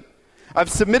kingdom. I've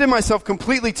submitted myself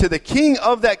completely to the king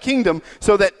of that kingdom,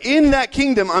 so that in that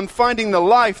kingdom I'm finding the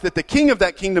life that the king of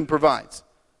that kingdom provides.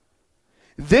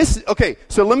 Okay,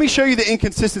 so let me show you the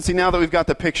inconsistency now that we've got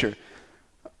the picture.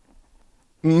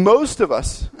 Most of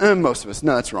us, no,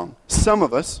 that's wrong. Some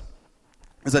of us,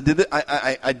 as I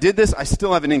did this, I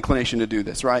still have an inclination to do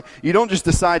this, right? You don't just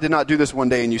decide to not do this one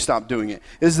day and you stop doing it.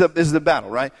 This is the battle,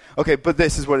 right? Okay, but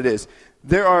this is what it is.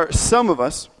 There are some of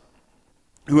us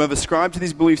who have ascribed to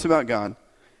these beliefs about God,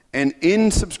 and in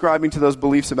subscribing to those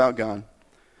beliefs about God,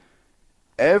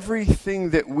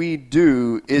 everything that we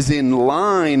do is in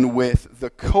line with the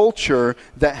culture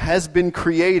that has been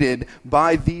created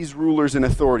by these rulers and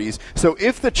authorities. So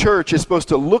if the church is supposed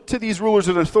to look to these rulers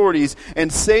and authorities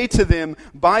and say to them,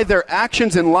 by their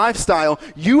actions and lifestyle,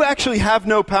 you actually have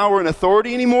no power and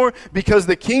authority anymore because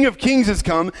the King of Kings has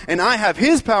come and I have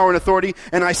his power and authority,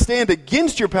 and I stand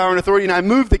against your power and authority, and I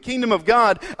move the kingdom of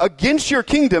God against your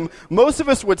kingdom. Most of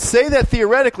us would say that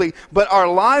theoretically, but our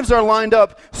lives are lined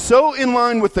up so in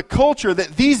line with the culture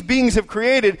that these beings have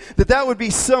created that would be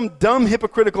some dumb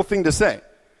hypocritical thing to say.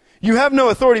 You have no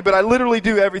authority, but I literally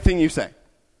do everything you say.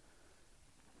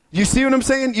 You see what I'm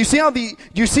saying? You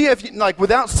see if like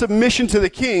without submission to the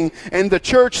king and the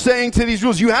church saying to these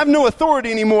rules, you have no authority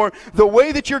anymore. The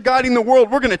way that you're guiding the world,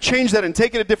 we're going to change that and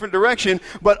take it a different direction.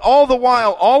 But all the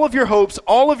while, all of your hopes,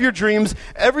 all of your dreams,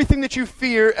 everything that you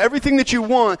fear, everything that you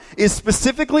want is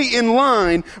specifically in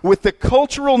line with the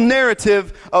cultural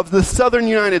narrative of the southern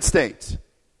United States.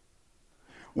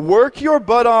 Work your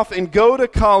butt off and go to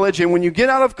college, and when you get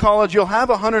out of college, you'll have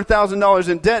 $100,000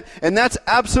 in debt, and that's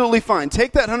absolutely fine.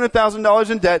 Take that $100,000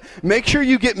 in debt, make sure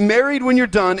you get married when you're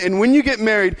done, and when you get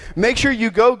married, make sure you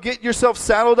go get yourself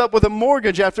saddled up with a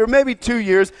mortgage after maybe 2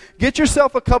 years, get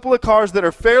yourself a couple of cars that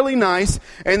are fairly nice,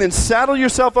 and then saddle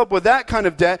yourself up with that kind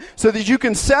of debt so that you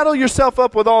can saddle yourself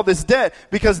up with all this debt,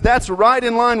 because that's right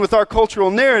in line with our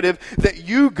cultural narrative that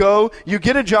you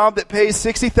get a job that pays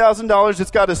 $60,000,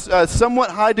 it's got a somewhat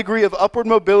high degree of upward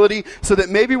mobility so that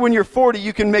maybe when you're 40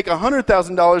 you can make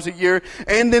 $100,000 a year,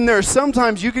 and then there are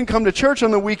sometimes you can come to church on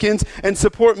the weekends and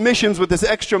support missions with this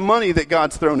extra money that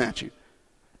God's thrown at you.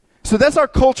 So that's our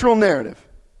cultural narrative.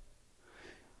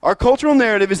 Our cultural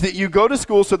narrative is that you go to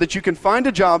school so that you can find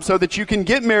a job, so that you can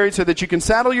get married, so that you can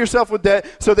saddle yourself with debt,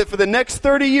 so that for the next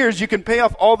 30 years you can pay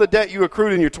off all the debt you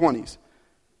accrued in your 20s.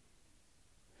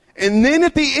 And then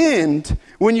at the end,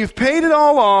 when you've paid it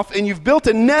all off and you've built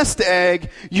a nest egg,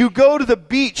 you go to the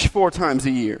beach 4 times a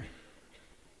year.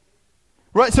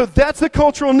 Right? So that's the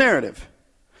cultural narrative.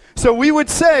 So we would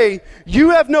say,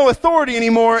 you have no authority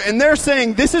anymore, and they're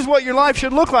saying, this is what your life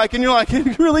should look like, and you're like,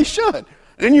 it really should.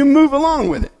 And you move along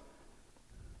with it.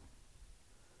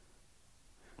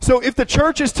 So if the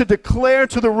church is to declare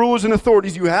to the rulers and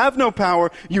authorities, you have no power,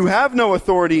 you have no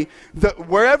authority,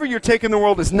 wherever you're taking the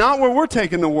world is not where we're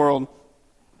taking the world,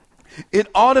 it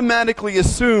automatically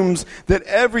assumes that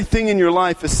everything in your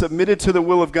life is submitted to the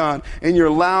will of God, and you're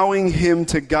allowing him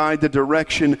to guide the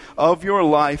direction of your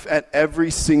life at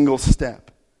every single step.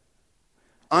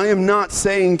 I am not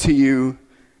saying to you,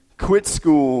 quit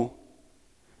school,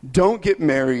 Don't get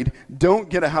married. Don't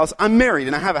get a house. I'm married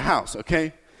and I have a house,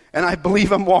 okay? And I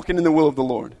believe I'm walking in the will of the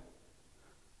Lord.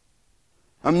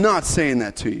 I'm not saying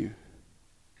that to you.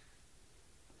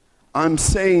 I'm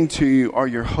saying to you, are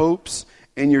your hopes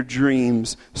and your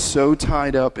dreams so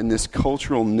tied up in this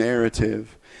cultural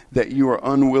narrative that you are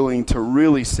unwilling to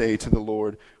really say to the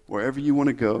Lord, wherever you want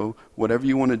to go, whatever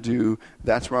you want to do,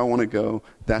 that's where I want to go,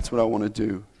 that's what I want to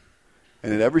do.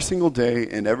 And at every single day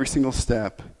and every single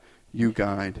step, you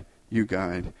guide, you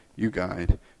guide, you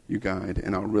guide, you guide,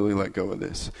 and I'll really let go of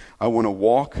this. I want to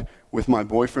walk with my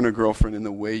boyfriend or girlfriend in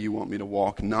the way you want me to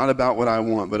walk, not about what I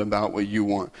want, but about what you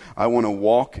want. I want to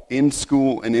walk in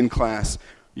school and in class,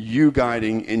 you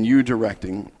guiding and you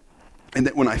directing. And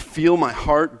that when I feel my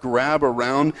heart grab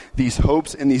around these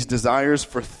hopes and these desires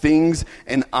for things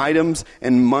and items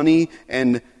and money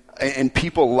and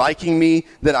people liking me,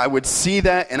 that I would see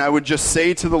that and I would just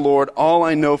say to the Lord, all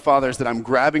I know, Father, is that I'm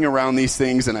grabbing around these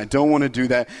things and I don't want to do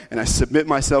that, and I submit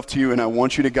myself to you and I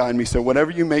want you to guide me. So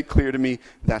whatever you make clear to me,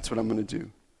 that's what I'm going to do.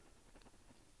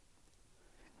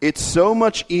 It's so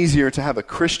much easier to have a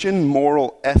Christian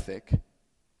moral ethic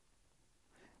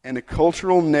and a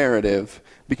cultural narrative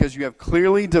because you have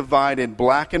clearly divided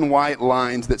black and white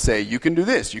lines that say you can do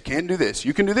this, you can't do this,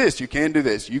 you can do this, you can't do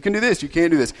this, you can do this, you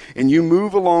can't do this. And you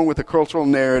move along with the cultural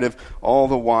narrative all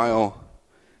the while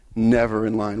never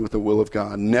in line with the will of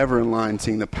God, never in line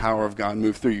seeing the power of God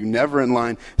move through you, never in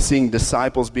line seeing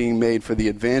disciples being made for the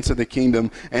advance of the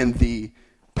kingdom and the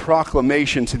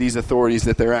proclamation to these authorities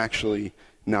that they're actually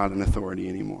not an authority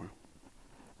anymore.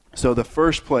 So the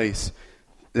first place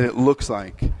that it looks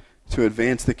like to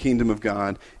advance the kingdom of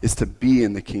God is to be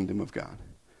in the kingdom of God.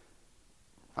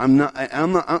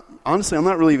 Honestly, I'm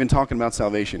not really even talking about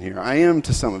salvation here. I am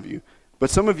to some of you. But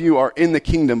some of you are in the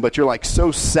kingdom, but you're like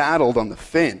so saddled on the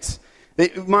fence.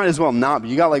 It might as well not be.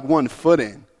 You got like one foot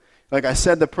in. Like I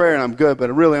said the prayer and I'm good,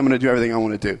 but really I'm going to do everything I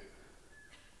want to do.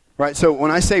 Right? So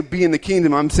when I say be in the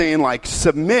kingdom, I'm saying like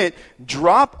submit,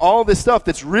 drop all this stuff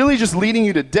that's really just leading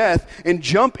you to death and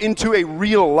jump into a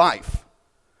real life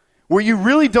where you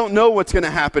really don't know what's going to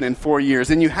happen in 4 years,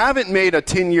 and you haven't made a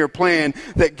 10-year plan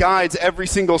that guides every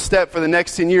single step for the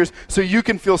next 10 years so you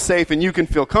can feel safe and you can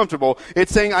feel comfortable.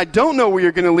 It's saying, I don't know where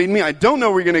you're going to lead me. I don't know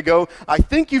where you're going to go. I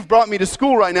think you've brought me to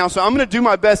school right now, so I'm going to do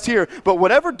my best here. But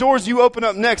whatever doors you open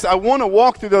up next, I want to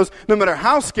walk through those no matter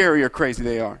how scary or crazy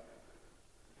they are.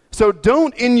 So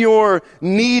don't, in your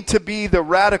need to be the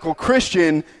radical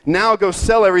Christian, now go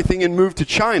sell everything and move to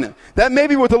China. That may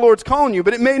be what the Lord's calling you,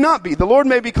 but it may not be. The Lord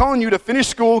may be calling you to finish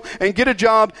school and get a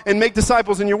job and make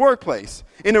disciples in your workplace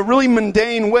in a really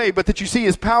mundane way, but that you see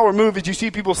His power move as you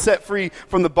see people set free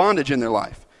from the bondage in their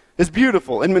life. It's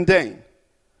beautiful and mundane.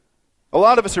 A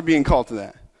lot of us are being called to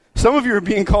that. Some of you are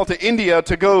being called to India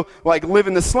to go like live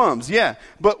in the slums. Yeah,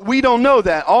 but we don't know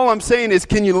that. All I'm saying is,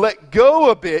 can you let go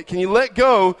a bit? Can you let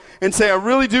go and say, I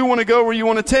really do want to go where you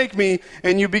want to take me?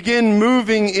 And you begin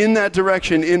moving in that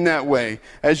direction in that way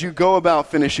as you go about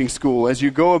finishing school, as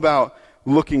you go about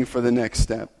looking for the next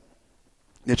step.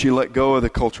 That you let go of the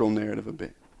cultural narrative a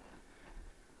bit.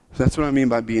 So that's what I mean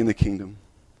by being the kingdom.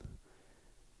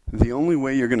 The only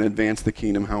way you're going to advance the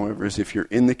kingdom, however, is if you're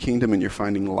in the kingdom and you're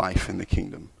finding life in the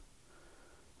kingdom.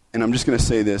 And I'm just going to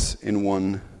say this in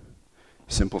one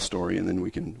simple story, and then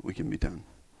we can be done.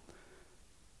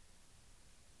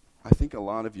 I think a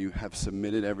lot of you have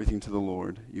submitted everything to the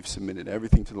Lord. You've submitted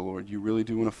everything to the Lord. You really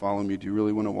do want to follow Him. You do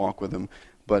really want to walk with Him.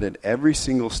 But at every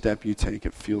single step you take,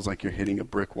 it feels like you're hitting a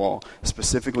brick wall.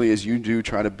 Specifically as you do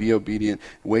try to be obedient,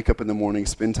 wake up in the morning,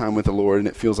 spend time with the Lord, and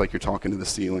it feels like you're talking to the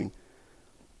ceiling.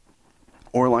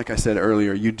 Or like I said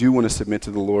earlier, you do want to submit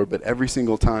to the Lord, but every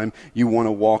single time you want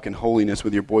to walk in holiness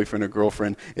with your boyfriend or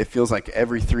girlfriend, it feels like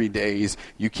every 3 days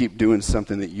you keep doing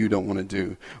something that you don't want to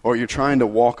do. Or you're trying to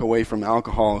walk away from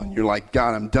alcohol and you're like,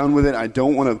 God, I'm done with it. I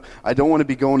don't want to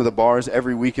be going to the bars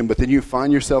every weekend, but then you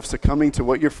find yourself succumbing to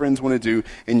what your friends want to do,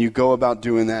 and you go about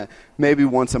doing that maybe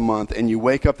once a month, and you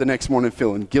wake up the next morning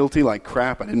feeling guilty, like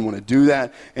crap, I didn't want to do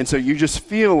that. And so you just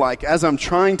feel like, as I'm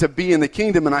trying to be in the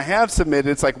kingdom and I have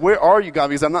submitted, it's like, where are you, God?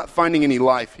 Because I'm not finding any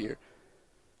life here.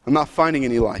 I'm not finding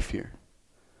any life here.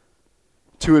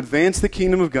 To advance the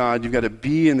kingdom of God, you've got to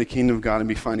be in the kingdom of God and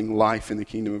be finding life in the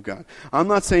kingdom of God. I'm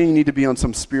not saying you need to be on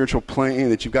some spiritual plane,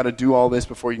 that you've got to do all this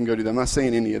before you can go do that. I'm not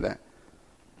saying any of that.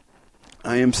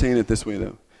 I am saying it this way,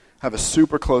 though. I have a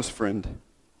super close friend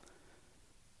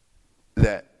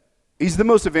that he's the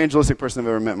most evangelistic person I've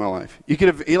ever met in my life. He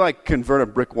convert a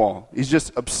brick wall. He's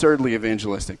just absurdly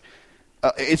evangelistic.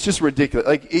 It's just ridiculous.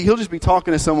 Like, he'll just be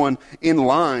talking to someone in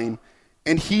line,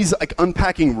 and he's like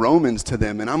unpacking Romans to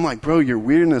them, and I'm like, bro, you're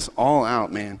weirding us all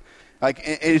out, man. Like,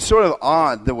 it's sort of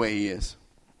odd the way he is.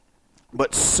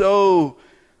 but so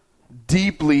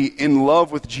deeply in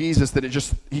love with Jesus that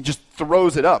he just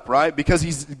throws it up, right?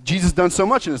 Because Jesus done so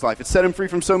much in his life. It set him free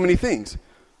from so many things.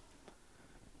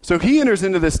 So he enters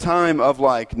into this time of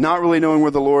like not really knowing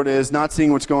where the Lord is, not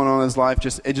seeing what's going on in his life,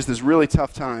 just this really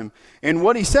tough time. And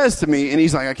what he says to me, and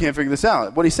he's like, I can't figure this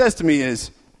out. What he says to me is,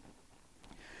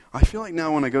 I feel like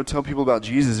now when I go tell people about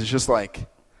Jesus, it's just like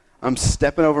I'm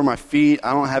stepping over my feet.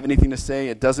 I don't have anything to say.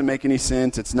 It doesn't make any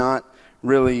sense. It's not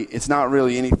really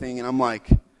anything. And I'm like,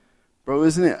 bro,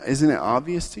 isn't it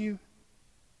obvious to you?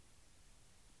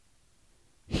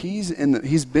 He's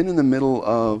been in the middle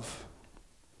of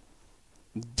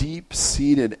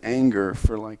deep-seated anger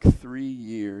for like 3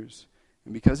 years.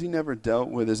 And because he never dealt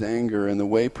with his anger in the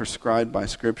way prescribed by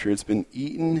Scripture, it's been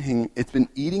eating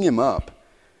him up.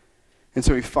 And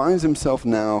so he finds himself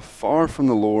now far from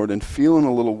the Lord and feeling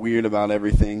a little weird about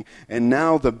everything. And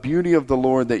now the beauty of the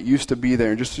Lord that used to be there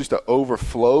and just used to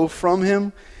overflow from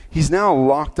him, he's now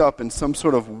locked up in some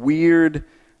sort of weird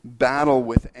battle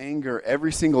with anger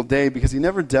every single day because he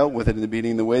never dealt with it in the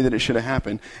beginning the way that it should have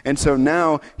happened. And so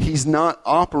now he's not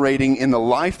operating in the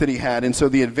life that he had, and so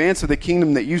the advance of the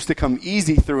kingdom that used to come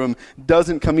easy through him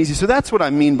doesn't come easy. So that's what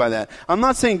I mean by that. I'm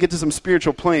not saying get to some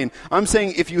spiritual plane. I'm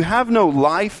saying if you have no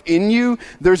life in you,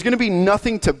 there's going to be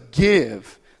nothing to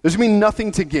give. There's going to be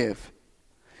nothing to give.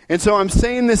 And so I'm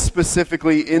saying this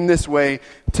specifically in this way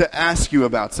to ask you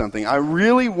about something. I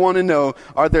really want to know,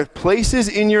 are there places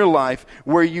in your life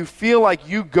where you feel like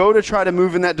you go to try to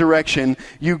move in that direction,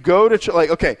 you go to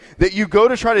that you go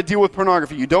to try to deal with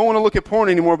pornography. You don't want to look at porn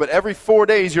anymore, but every 4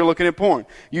 days you're looking at porn.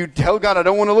 You tell God, I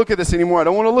don't want to look at this anymore, I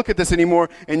don't want to look at this anymore,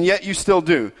 and yet you still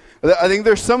do. I think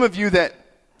there's some of you that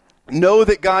know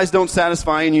that guys don't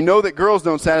satisfy, and you know that girls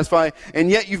don't satisfy, and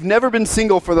yet you've never been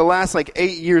single for the last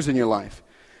 8 years in your life.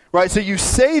 Right, so you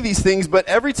say these things, but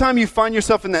every time you find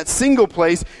yourself in that single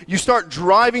place, you start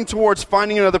driving towards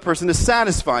finding another person to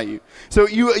satisfy you. So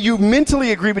you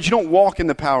mentally agree, but you don't walk in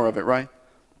the power of it, right?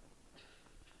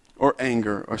 Or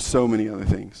anger, or so many other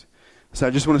things. So I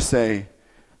just want to say,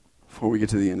 before we get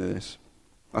to the end of this,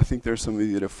 I think there's some of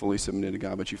you that are fully submitted to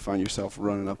God, but you find yourself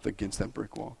running up against that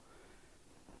brick wall.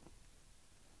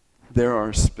 There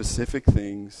are specific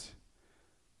things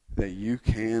that you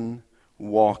can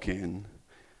walk in.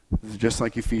 Just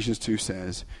like Ephesians 2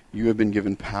 says, you have been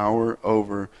given power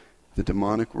over the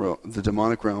demonic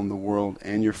realm, the world,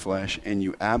 and your flesh, and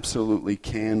you absolutely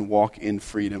can walk in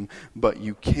freedom, but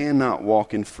you cannot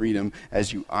walk in freedom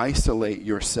as you isolate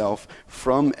yourself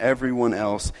from everyone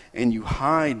else, and you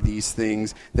hide these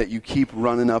things that you keep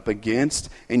running up against,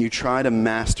 and you try to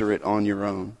master it on your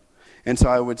own. And so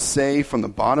I would say from the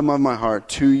bottom of my heart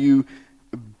to you,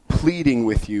 pleading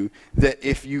with you, that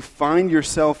if you find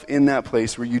yourself in that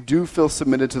place where you do feel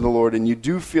submitted to the Lord and you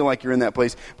do feel like you're in that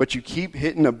place, but you keep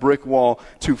hitting a brick wall,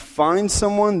 to find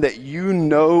someone that you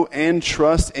know and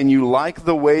trust and you like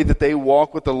the way that they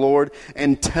walk with the Lord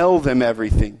and tell them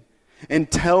everything. And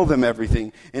tell them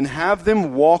everything. And have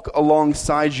them walk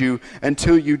alongside you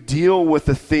until you deal with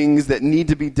the things that need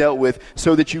to be dealt with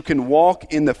so that you can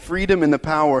walk in the freedom and the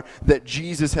power that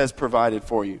Jesus has provided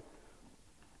for you.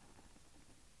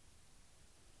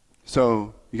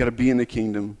 So you got to be in the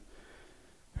kingdom,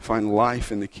 find life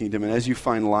in the kingdom, and as you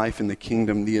find life in the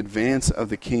kingdom, the advance of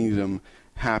the kingdom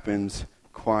happens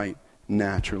quite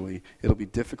naturally. It'll be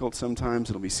difficult sometimes,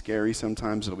 it'll be scary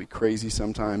sometimes, it'll be crazy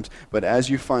sometimes, but as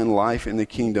you find life in the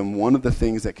kingdom, one of the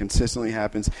things that consistently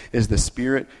happens is the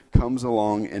Spirit comes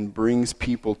along and brings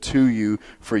people to you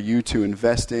for you to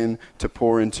invest in, to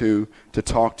pour into, to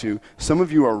talk to. Some of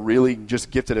you are really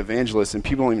just gifted evangelists, and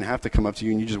people don't even have to come up to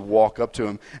you, and you just walk up to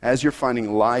them. As you're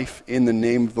finding life in the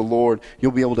name of the Lord,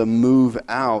 you'll be able to move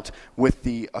out with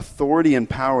the authority and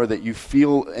power that you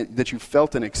feel, that you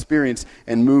felt and experienced,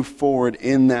 and move forward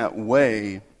in that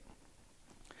way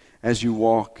as you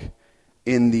walk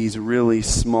in these really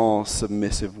small,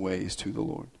 submissive ways to the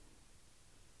Lord.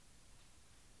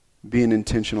 Being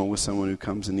intentional with someone who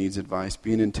comes and needs advice.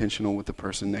 Being intentional with the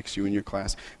person next to you in your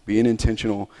class. Being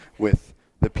intentional with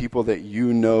the people that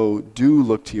you know do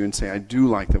look to you and say, I do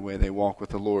like the way they walk with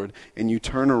the Lord. And you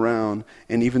turn around,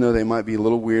 and even though they might be a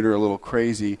little weird or a little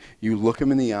crazy, you look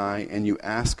them in the eye and you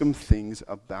ask them things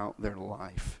about their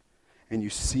life. And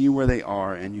you see where they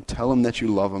are, and you tell them that you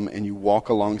love them, and you walk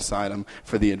alongside them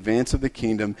for the advance of the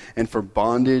kingdom and for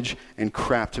bondage and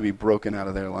crap to be broken out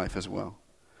of their life as well.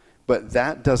 But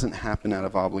that doesn't happen out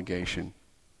of obligation.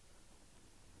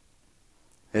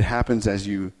 It happens as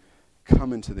you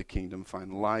come into the kingdom,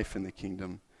 find life in the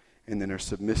kingdom, and then are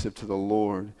submissive to the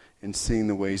Lord and seeing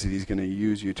the ways that He's going to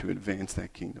use you to advance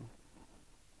that kingdom.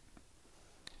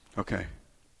 Okay.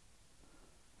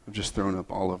 I've just thrown up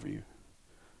all over you.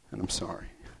 And I'm sorry.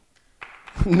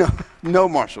 No,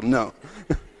 Marshall, no.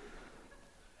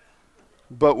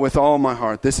 But with all my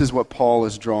heart, this is what Paul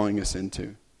is drawing us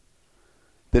into.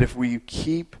 That if we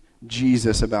keep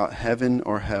Jesus about heaven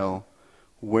or hell,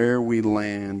 where we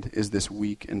land is this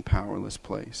weak and powerless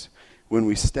place. When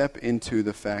we step into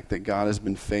the fact that God has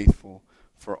been faithful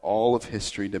for all of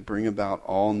history to bring about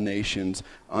all nations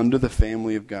under the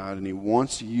family of God, and he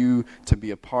wants you to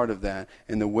be a part of that.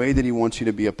 And the way that he wants you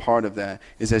to be a part of that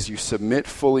is as you submit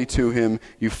fully to him,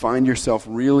 you find yourself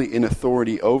really in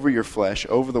authority over your flesh,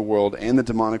 over the world, and the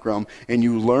demonic realm, and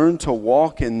you learn to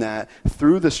walk in that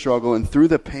through the struggle and through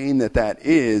the pain that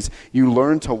is. You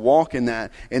learn to walk in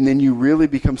that, and then you really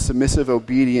become submissive,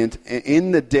 obedient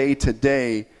in the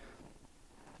day-to-day,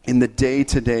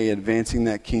 advancing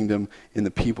that kingdom in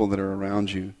the people that are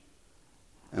around you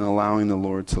and allowing the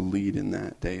Lord to lead in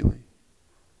that daily.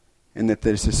 And that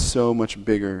this is so much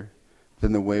bigger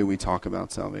than the way we talk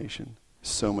about salvation.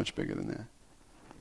 So much bigger than that.